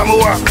make a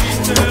tamua.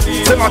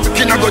 Say my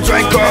pikin go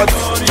join God.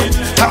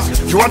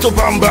 You want to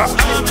bamba?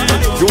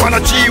 You wanna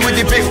G with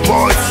the big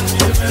boys?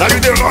 Now you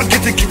the wrong,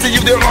 get the kitty, you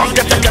the wrong,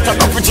 get a cup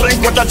of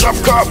drink, what a drop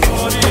cup.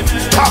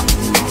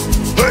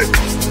 Hey,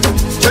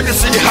 can you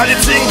see how the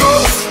thing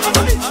goes?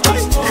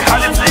 How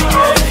the thing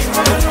goes?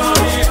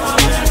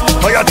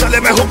 Oh, you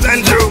telling me who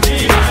blend you?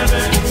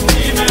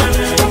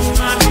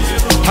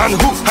 And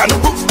who?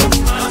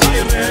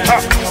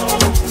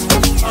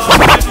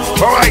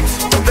 Alright,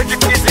 take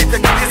it easy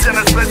and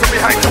let's play some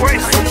behind the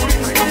waist.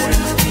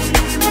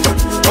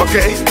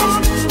 Okay.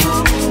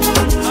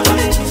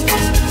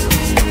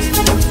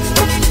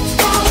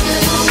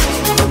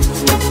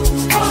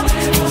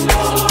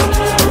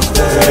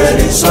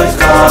 soy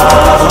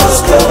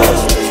caster.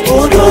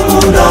 Uno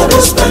muda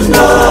de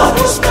spender.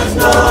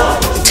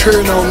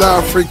 Turn on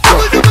Africa.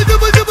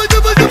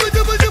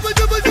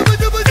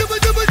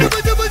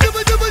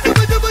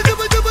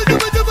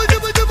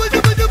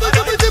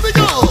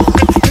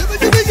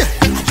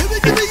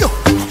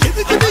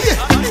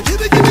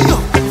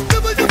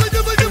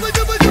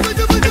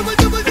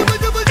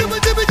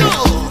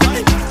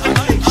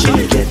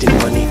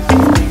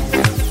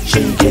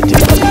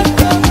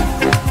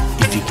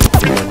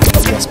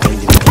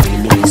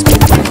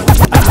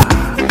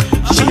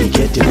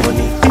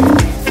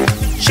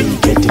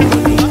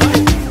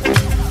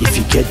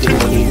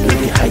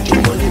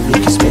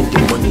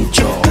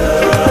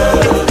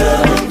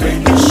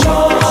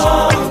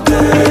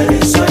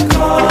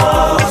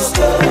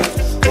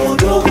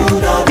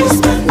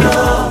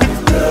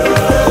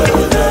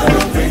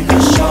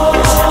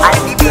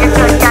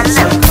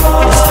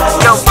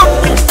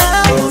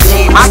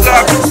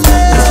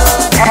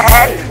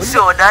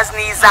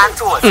 And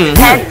toes.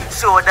 Head,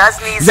 shoulders,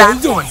 knees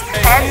and toes.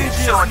 Head,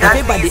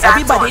 shoulders, knees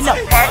and toes.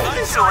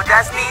 Head,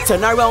 shoulders, knees.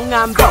 Turn around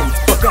and bend,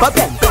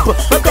 bend,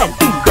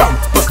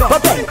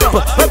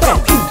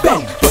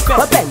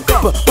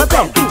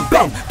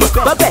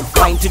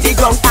 wind to the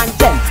ground and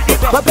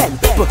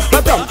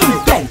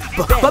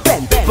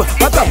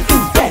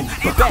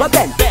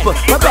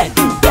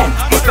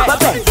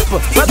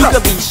You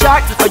could be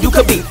short or you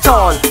could be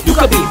tall. You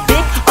could be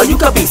big or you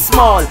could be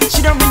small.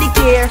 She don't really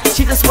care,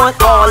 she just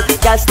want all.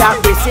 Y'all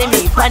start racing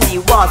me on the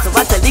wall. So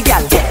I tell the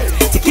gal,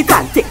 tick it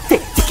and tick,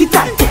 tick, tick it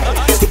and tick,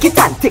 tick it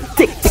and tick,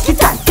 tick, tick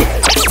it and tick,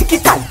 tick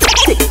it and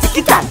tick, tick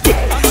it and tick,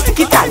 tick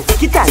it and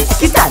tick it and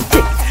tick it and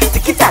tick,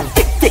 tick it and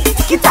tick, tick,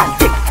 tick it and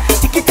tick,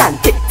 tick it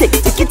and tick, tick,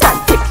 tick it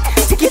and tick,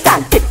 tick it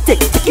and tick,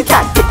 tick, tick it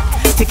and tick,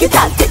 tick it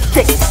and tick,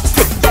 tick, tick,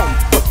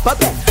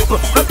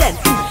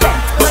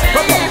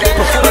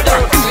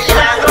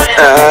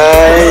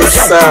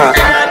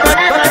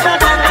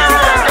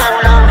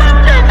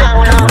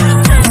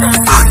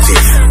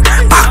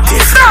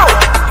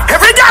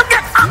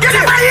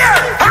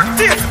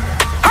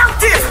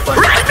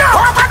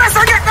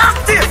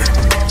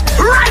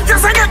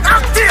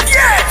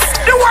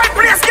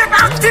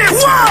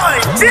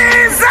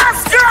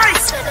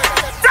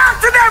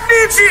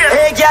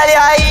 Hey girl, you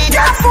eat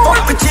that.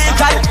 Fuck with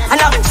chicken and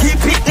I keep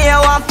it near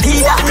one pee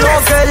that. No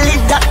girl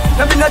leave that,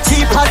 no be no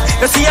cheap hot.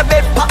 You see a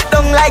bed pop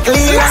down like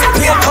Leon.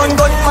 Play a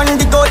gun man,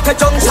 the go to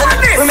junction.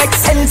 We make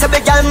sense of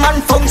the girl man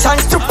function.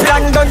 Stupid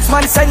and guns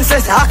man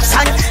senseless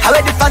action. How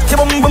the fatty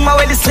boom boom, how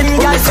the slim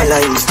girl.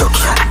 Follow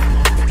instruction.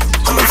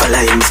 Come and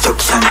follow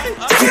instruction.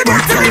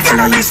 Everybody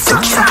follow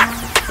instruction.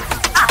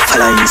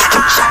 Follow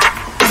instruction.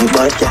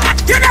 Everybody.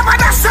 You never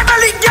done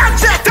settling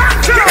gadget.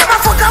 You never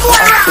fuck a boy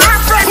like my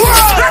friend.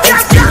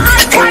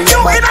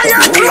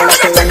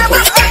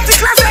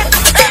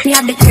 We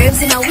have the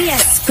curves in our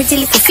waist, pretty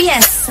little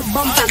face.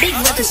 Bumper big,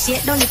 what to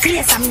shake down the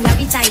place. I'm love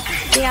it tight.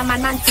 They are my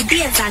man for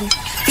days and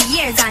for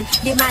years. And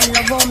the man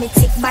love how me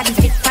thick body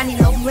fit funny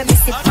love when me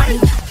sit funny.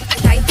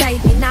 Tight,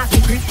 tight, me not the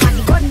grip on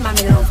the gun,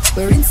 mommy love.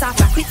 We rinse off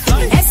a quick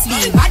thing.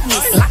 SB,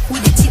 badness, lock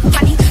with the tip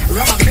funny.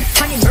 Rubber grip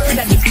funny,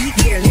 murder the beat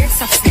here.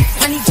 Lyrics of stick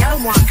funny. Girl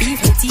want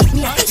beef to teeth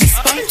me up. Kiss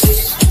funny,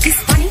 kiss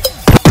funny.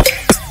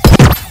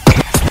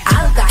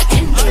 Alga,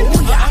 endo,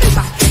 ooh, ya,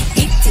 akba.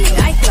 Itty,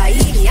 like,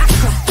 laidi,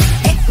 akra.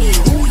 Etni,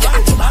 ooh, ya,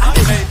 akiba,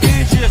 akra. Hey,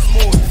 DJ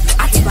Smood.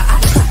 Akiba,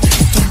 akra.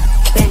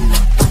 Ben,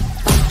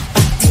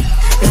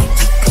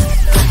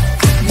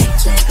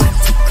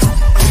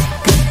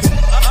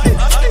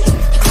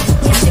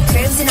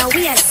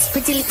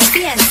 pretty little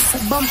face,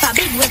 bumper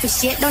big, way to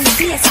shake down the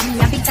place. I'm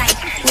happy tight,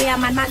 we are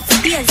my man for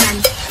days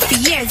and for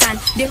years. And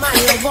the man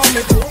love all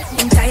me too.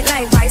 In tight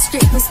like vice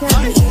straight, me smell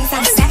the ears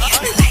and say,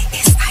 like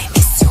this, I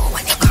miss you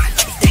when you call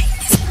me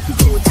tightness.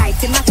 Too tight,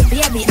 you not to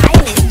baby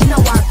island. You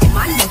know what,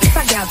 man, but if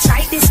a girl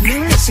try this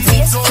new rich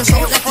face, push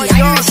out like the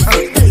Irish.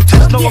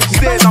 Just know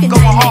upstairs, I'm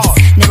going hard.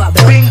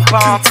 Ping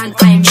pong.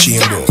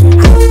 Chamber.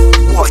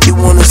 What you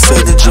wanna say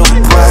to Joe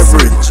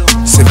Byron?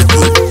 Say the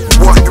good.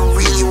 What you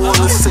really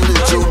wanna say to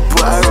Joe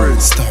Byron?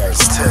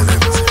 Stars tell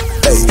him.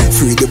 Hey,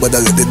 free the body,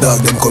 let the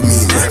dog them come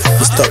in.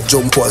 We stop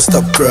jump or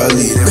stop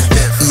crawling.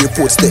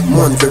 Airport step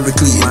man very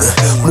clean.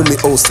 Mummy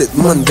house step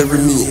man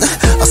very mean.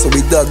 I saw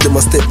we dog them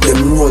a step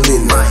them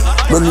rolling.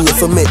 Money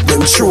if I make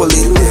them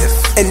trolling.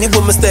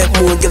 Anywhere me step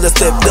more, get a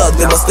step dog.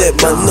 Them a step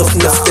man,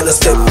 enough get a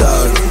step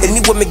dog.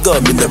 Anywhere me go,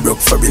 me not broke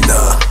for it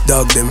now.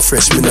 Dog them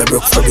fresh, me not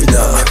broke for it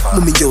now.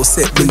 Mummy yo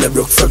set, me not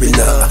broke for it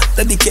now.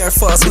 Daddy care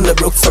fast, me not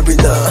broke for it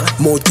now.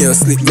 Mouth can't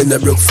sleep, me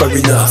not broke for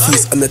it now.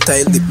 Face on the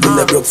tile lip, me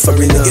not broke for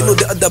it now. You know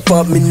the other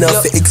part, me not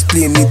to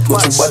explain it.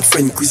 What your bad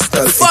friend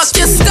Crystal fuck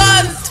your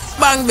stunt.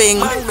 bang bing.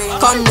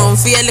 Come round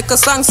for your little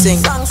song sing.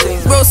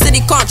 Bro said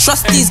he can't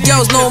trust these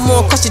girls no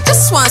more, cause she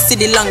just want to see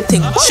the long thing.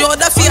 Show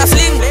that for your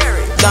fling.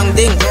 Dang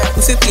ding.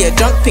 If you play a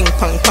drunk ping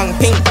pong pong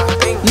ping.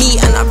 Me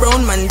and a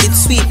brown man did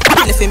sweep.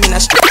 Left him in a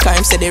strip car,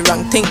 him said the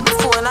wrong thing.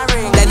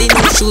 Daddy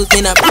new shoes, me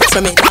not broke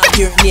from it.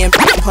 Your name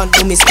on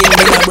to me skin,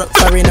 me not broke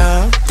for it.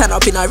 Turn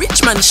up in a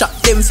rich man shop,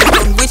 them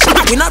from which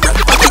we not broke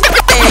pocket.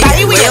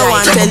 Hey, where you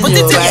want to tell you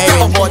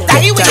about?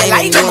 Die where you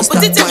like,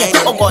 put it in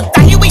your about.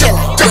 Die where you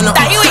like,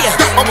 die where you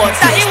about.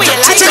 Die where you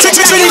like,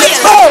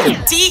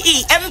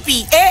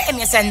 T-E-M-P-A in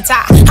your center.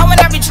 How when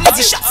original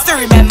is shots to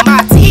remember.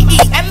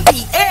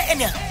 T-E-M-P-A in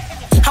your.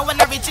 How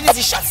when original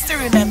is shots to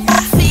remember.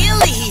 Feel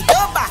the heat,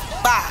 go back.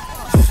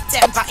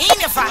 Temper in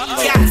your fat,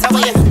 can't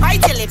away.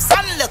 Bite your lips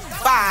and look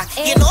back.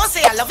 You know,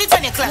 say I love it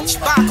when you clutch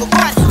back. Oh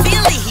God, feel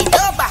the heat,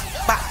 go back.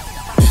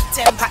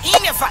 Temper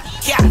in your fat,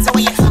 can't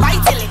away. Bite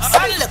your lips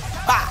and look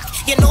back.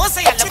 You know,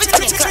 say I love it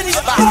when you clutch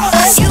back.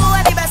 You are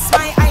the best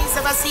my eyes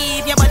ever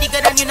seen. Your body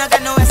good and you not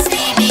got no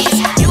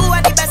STDs. You are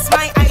the best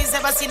my eyes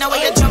ever seen. The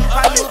way you jump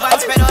and move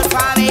and spread out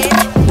for me.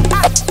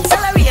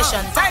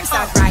 Acceleration, time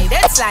start right,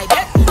 slide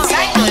it.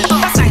 Cycle,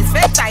 size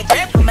fit tight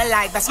grip. Me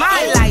like that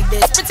smile like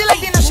this. Pretty like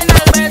the national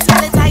birds,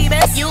 call it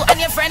ibis. You and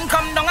your friend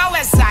come down our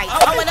west side.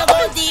 I wanna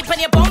go deep in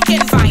your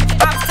pumpkin fight.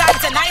 After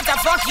tonight I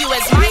fuck you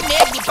as mine.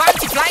 Make me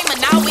panty fly, but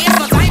now waste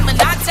no time. And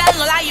not tell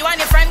no lie, you and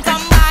your friend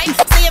come by.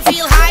 Say you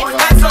feel high,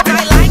 that's what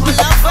I like. Me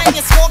love when you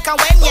smoke and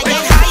when you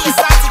get high. You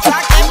start to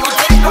track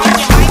everything on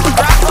your mind. You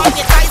grab on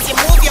your thighs, you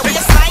move your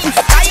waistline.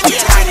 I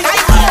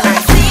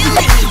feel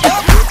it,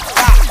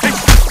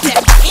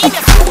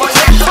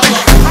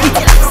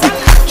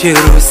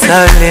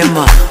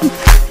 Jerusalema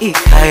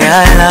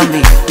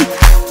ikayalami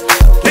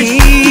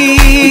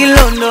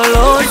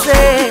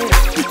ilondoloze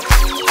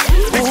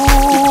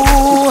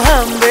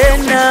uhambe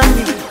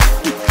nami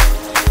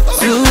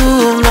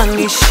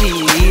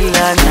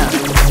zungangishilana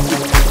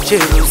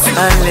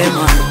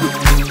Jerusalema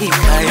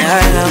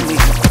ikayalami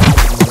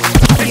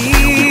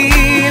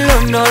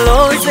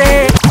ilondoloze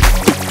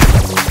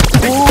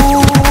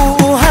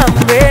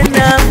uhambe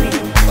nami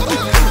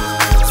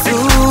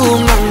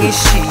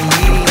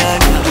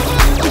zungangishilana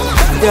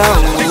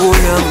dawo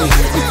yami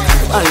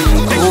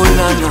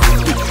ayikholana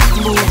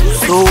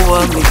buso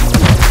wami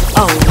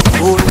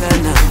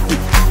awukholana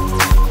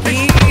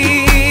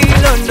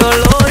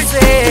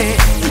ilondoloze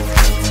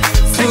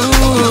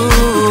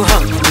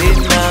suhambe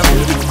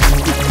nami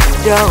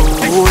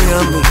dawo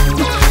yami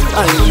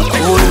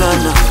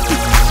ayikholana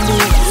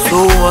buso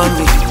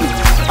wami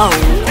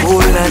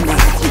awukholana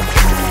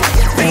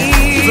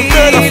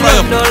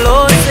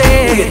ilondoloze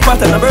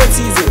pattern of bird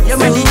season. Yeah,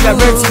 man, need that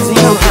bird season.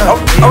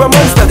 Our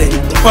monster day.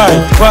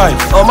 Why?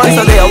 Our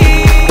monster day.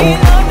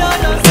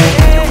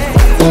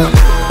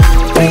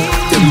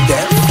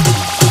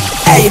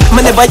 Hey,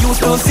 man never used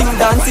to sing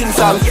dancing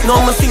song.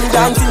 No more sing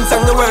dancing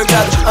song, the word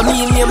God. I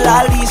mean name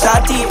Lali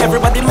Shati.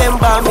 Everybody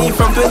remember me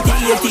from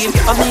 2018.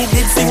 I mean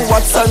did sing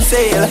What's on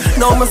Sale.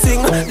 No more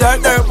sing Dirt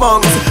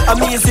Bunks. I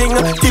mean sing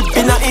Tip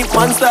in a Ink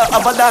Monster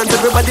of a dance.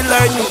 Everybody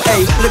learn me.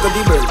 Hey, Lego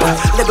the bird,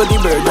 Lego the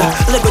bird,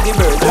 Lego the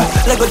bird,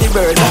 Lego the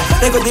bird,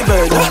 Lego the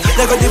bird,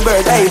 Lego the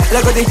bird. Hey,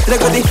 Lego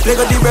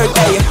the bird.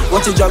 Hey,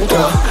 watch a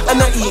junker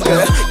and a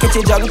eagle. Catch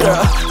a junker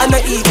and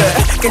a eagle.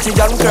 Catch a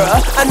junker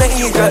and a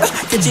eagle.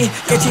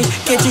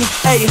 Catch it,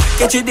 hey,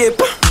 catch a dip.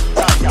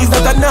 It's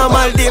not a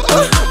normal dip.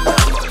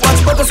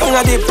 Watch butter skin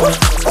a dip.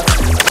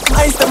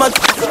 I stomach.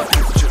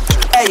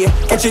 Hey,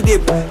 catch a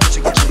dip.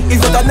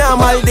 It's not a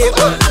normal dip.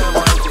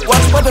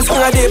 Watch butter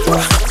skin a dip.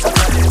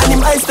 And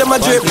him ice them a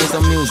drip.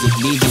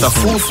 It's a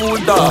fool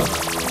dog.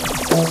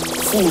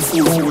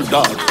 Fool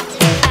dog.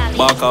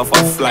 Bark off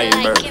a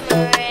flying bird.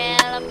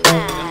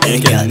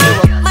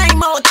 My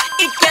mouth,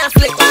 it can't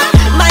flip.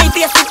 My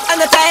face fit on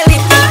the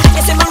toilet.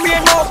 You say my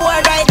rear no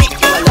boy ride it.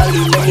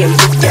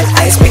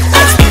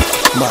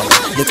 Man,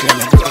 look at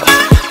me.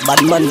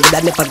 Bad man, but I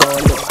never go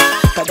on.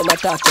 Cause them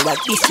talk to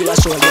like this, you a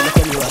show them. I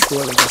tell you a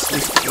story, just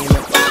listen to me. I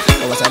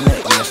was a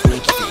night in a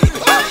sneak.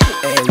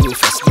 Hey,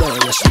 Rufus, down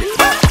your street.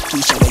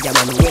 Keisha, where your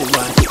man will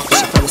want it.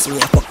 She promised me a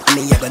fuck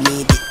me, you gon'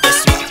 need it.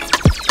 Guess what?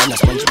 I'm a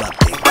SpongeBob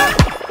thing.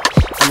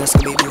 I'm a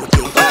Scooby-Doo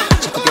thing.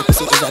 Check up your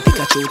pussy, is a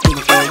Pikachu thing.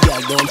 Hey,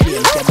 girl, don't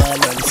play with your ball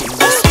and sing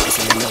this.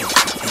 Listen to me,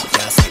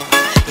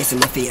 yes, in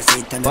my face,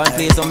 it and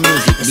play some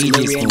music,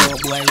 DJ Smood. No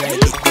boy ride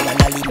it, then I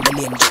leave the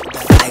name drop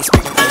that ice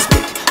pick,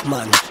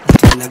 man, the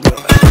kind of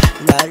girl.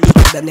 Nah, leave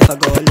it, that never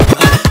go low.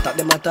 Talk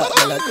them a talk,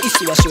 girl, and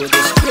issue a show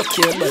this. Broke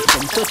your butt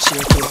and touch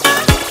your toe.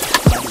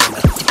 Body on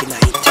a tipping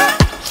night.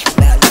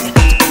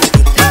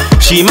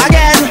 She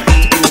again.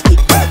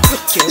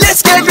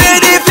 Let's get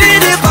ready for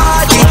the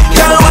party.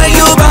 Girl, why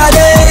you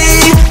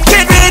body?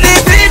 Get ready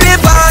for the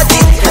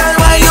party. Girl,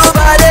 why you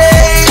body?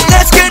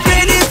 Let's get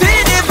ready for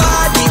the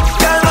party.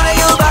 Girl, why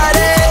you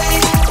body?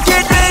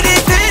 Get ready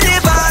for the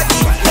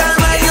party. Girl,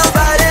 why you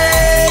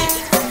body?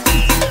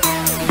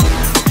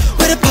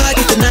 Where the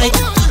party tonight?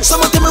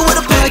 Someone tell me where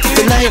the party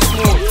tonight.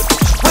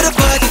 Where the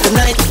party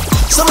tonight?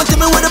 Someone tell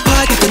me where the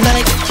party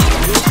tonight.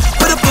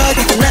 Where the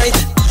party tonight?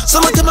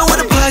 Someone tell me where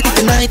the party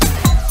tonight.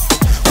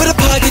 Where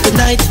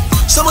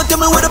tell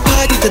me where the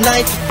party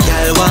tonight.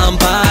 Girl want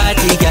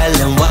party, girl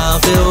and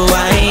want feel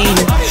wine.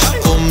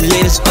 Come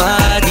let's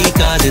party,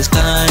 cause it's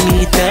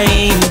carny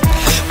time.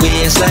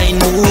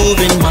 Waistline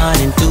moving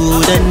morning to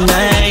the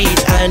night.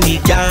 And the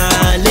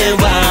girl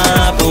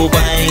want to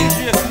wine.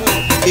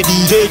 A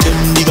DJ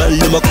turn the girl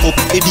them a cup.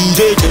 A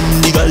DJ turn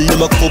the girl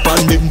them a cup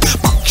and them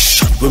back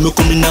shot when me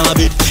come in a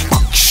bed.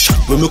 Back shot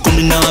when me come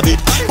in a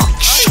bed. Back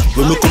shot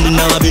when me come in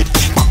a bed.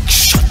 Back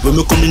shot when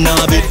me come in a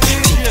bed.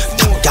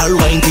 Girl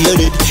wine to your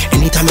head.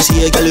 Anytime I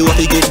see a girl you have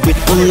to get wet.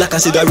 Burn like a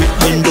cigarette,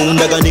 bend down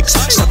like a next.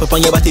 Slap up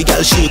on your body, girl,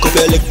 shake up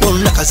your leg.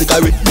 Burn like a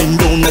cigarette, bend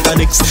down like a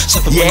next.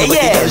 Slap up on your body,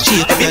 girl,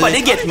 shake up your leg.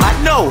 Everybody get mad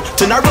now.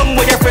 Turn around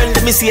with your friend,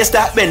 let me see you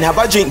start bend. Have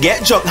a drink,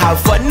 get drunk, have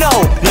fun now.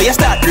 Now you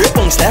start your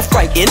bounce left,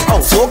 right, in,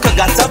 out. Soca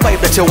got a vibe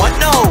that you want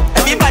now.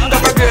 Every man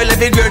grab a girl,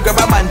 every girl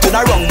grab a man. Turn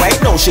around right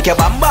now, shake your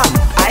bam bam.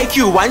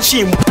 IQ and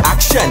shame,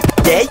 action.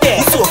 Yeah,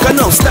 yeah. Soca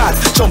now start.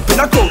 Jump in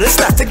a crowd and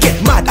start to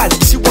get mad. And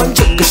she want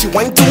jump, cause she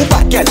want two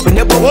back, girl. When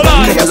you bump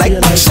back, you like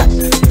back shot.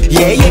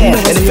 Yeah, yeah.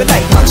 And if you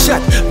like back shot,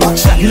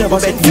 you never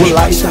bet me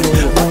back shot.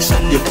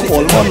 You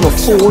call one the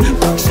phone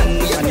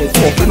and you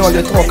talking all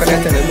you talk and you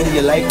tell me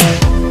you like.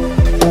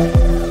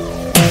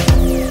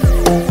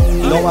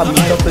 Now I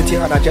meet up with you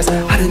and I just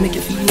had to make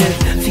you feel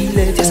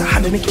it, yes I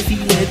had to make you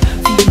feel it,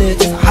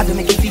 yes I had to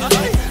make you feel it,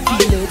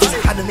 yes I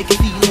had to make you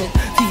feel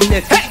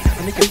it, hey!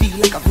 I make you feel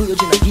like a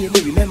virgin again, me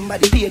remember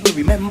the pain, me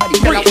remember the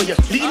pain. When you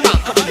lean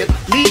back, when you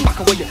lean back,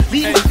 when you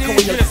lean back, when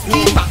you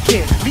lean back,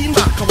 yeah, lean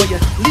back, when you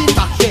lean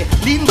back, yeah,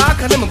 lean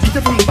back and then beat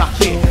it from the back,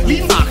 yeah,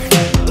 lean back,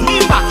 yeah,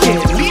 lean back,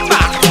 lean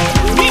back,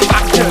 lean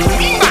back,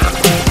 lean back,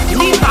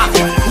 lean back,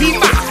 lean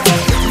back,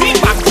 lean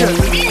back,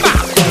 lean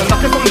back,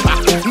 knock it from the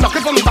back, knock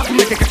it from the back,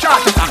 make it a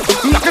charge attack,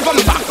 knock it from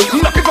the back,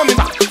 knock it from the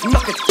back,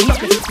 knock it,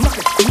 knock it, knock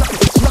it, knock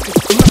it, knock it,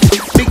 knock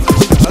it, big.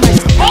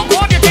 Oh,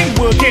 what do you think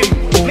working?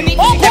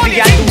 Every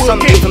guy do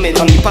something to me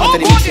on the part of the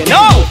mix.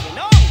 No!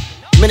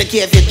 I don't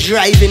care if you're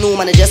driving home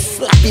and you're just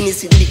slapping the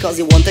seat because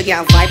you want to get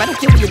a vibe. I don't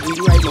care what you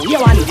do right now.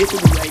 Yeah, I need you to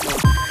do right now.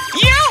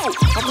 You!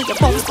 I'm with your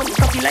bounce on the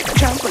coffee like a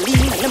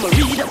trampoline. And let me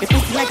read up your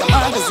pussy like a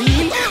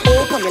magazine.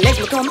 Open your legs,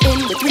 will come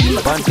in between.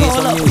 My body call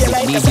up here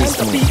like a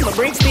centipede. My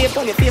brakes stay up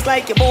on your face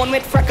like you're born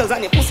with freckles.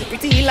 And your pussy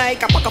pretty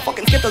like a pack of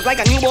fucking skittles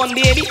like a newborn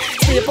baby.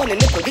 Stay up on your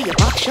nipple, get your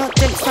back shot.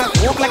 Then start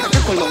walk like a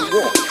cripple now.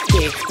 Walk,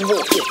 yeah,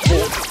 walk,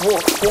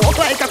 yeah, walk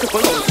like a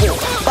cripple now. Walk,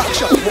 back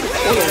shot, walk,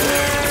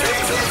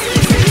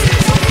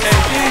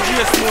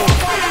 DJ Smood.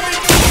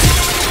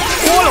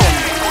 Hold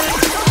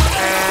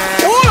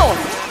on.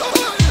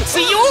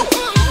 See you?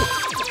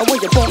 I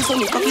want your bounce on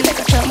your cocky like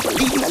a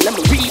trampoline. And let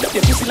me read up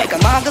your pussy like a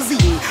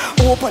magazine.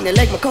 Open your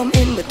leg, me come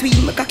in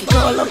between. My cocky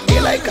curl up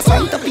there like a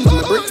centipede.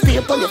 My bricks stay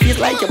up on your face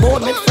like you're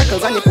born with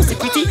freckles. And your pussy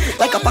pretty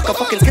like a pack of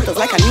fucking skittles.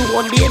 Like a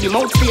newborn baby.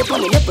 Mouth stay up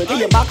on your nipple. Get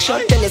your back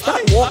shot. Then you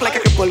start walk like a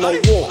cripple now.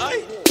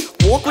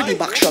 Walk with the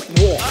back shot,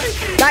 walk.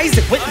 That is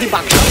it with the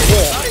back shot,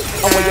 walk.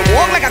 And when you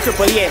walk like a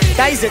cripple, yeah,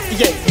 that is it,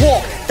 yeah,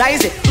 walk. That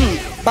is it,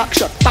 back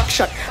shot,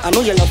 I know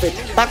you love it.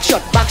 Back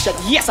shot,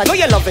 yes, I know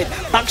you love it.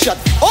 Back shot,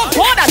 oh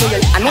God, I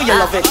know you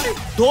love it.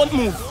 Don't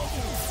move.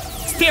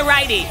 Stay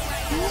right there.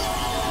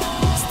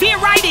 Stay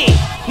right there.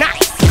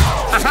 Nice.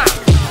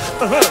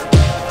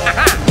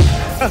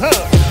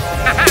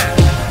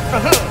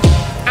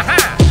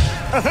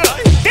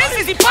 This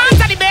is the part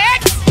of the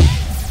bed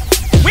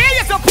where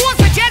you're supposed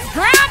to just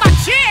grab a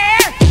chair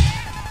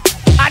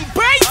and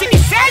brace in the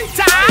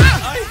center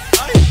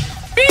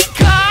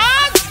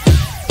because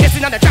you're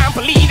sitting on the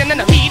trampoline and then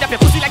I read up your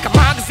pussy like a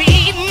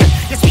magazine.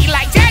 You sweet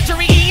like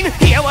tangerine.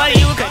 Hear what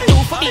you can do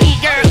for me,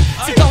 girl.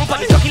 Sit down on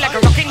the cocky like a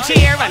rocking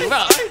chair and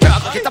rock,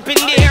 get up in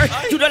there.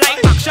 You don't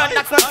like back shot,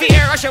 that's not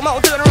fair. Rush your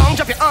mouth, turn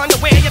around, drop your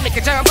underwear. You make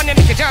it jump and you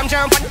make it jump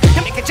and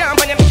you make it jump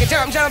and you make it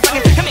jump and you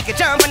make it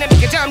jump and you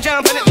make it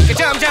jump and you make it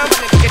jump and you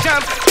make it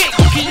jump. Big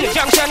cocky in the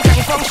junction, can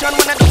function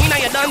when I do in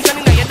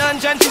your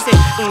dungeon, she say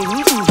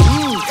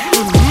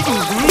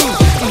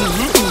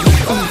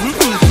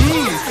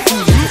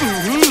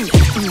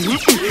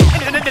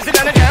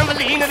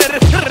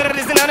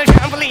Listen on a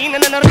trampoline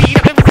and then I read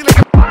up everything like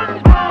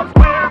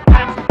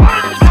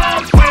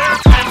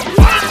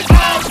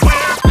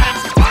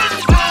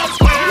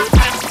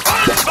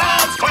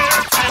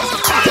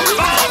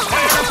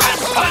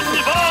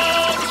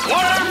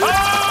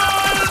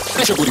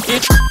Deixa por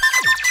aqui.